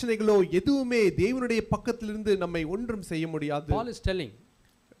பிரச்சனைகளோ எதுவுமே தேவனுடைய பக்கத்திலிருந்து நம்மை ஒன்றும் செய்ய முடியாது. Paul is telling,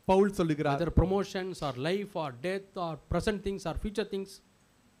 பவுல் சொல்லுகிறார், whether promotions or life or death or present things or future things,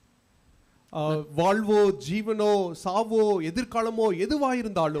 வாழ்வோ ஜீவனோ Sao எதிர்காலமோ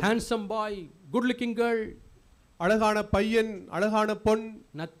எதுவாயிருந்தாலும், handsome boy, good looking girl, அழகான பையன், அழகான பொன்,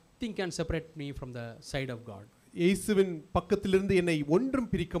 nothing can separate me from the side of God. இயேசுவின் பக்கத்திலிருந்து என்னை ஒன்றும்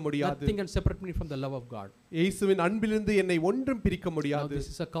பிரிக்க முடியாது. Nothing can separate me from the love of God. இயேசுவின் அன்பிலிருந்து என்னை ஒன்றும் பிரிக்க Now முடியாது. this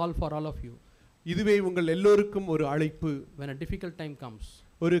is a call for all of you. இதுவே உங்கள் எல்லோருக்கும் ஒரு அழைப்பு. When a difficult time comes,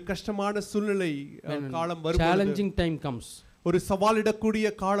 ஒரு கஷ்டமான சூழ்நிலை காலம் வரும் பொழுது, challenging time comes, ஒரு சவாலிடக்கூடிய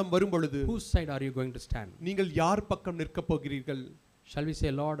காலம் வரும் பொழுது, whose side are you going to stand? நீங்கள் யார் பக்கம் நிற்க போகிறீர்கள்? Shall we say,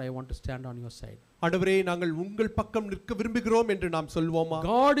 Lord, I want to stand on your side? ஆண்டவரே, நாங்கள் உங்கள் பக்கம் நிற்க விரும்புகிறோம் என்று நாம் சொல்வோமா?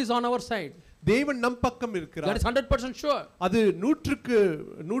 God is on our side. தேவன் நம் பக்கம் That இருக்கிறார். is 100% sure. அது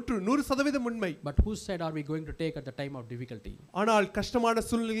 100% உண்மை. But whose side are we going to take at the time of difficulty? ஆனால் கஷ்டமான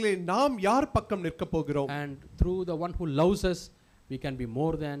சூழ்நிலையில் நாம் யார் பக்கம் நிற்க போகிறோம்? And through the one who loves us, we can be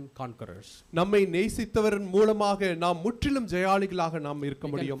more than conquerors. நம்மை நேசித்தவரின் மூலமாக நாம் முற்றிலும் ஜெயாளிகளாக நாம் இருக்க We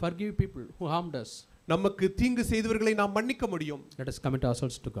can முடியும். forgive people who harmed us. நமக்கு தீங்கு செய்தவர்களை நாம் மன்னிக்க முடியும். Let us commit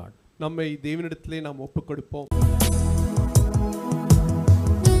ourselves to God. நம்மை தேவனிடத்திலே நாம் ஒப்புக் கொடுப்போம்.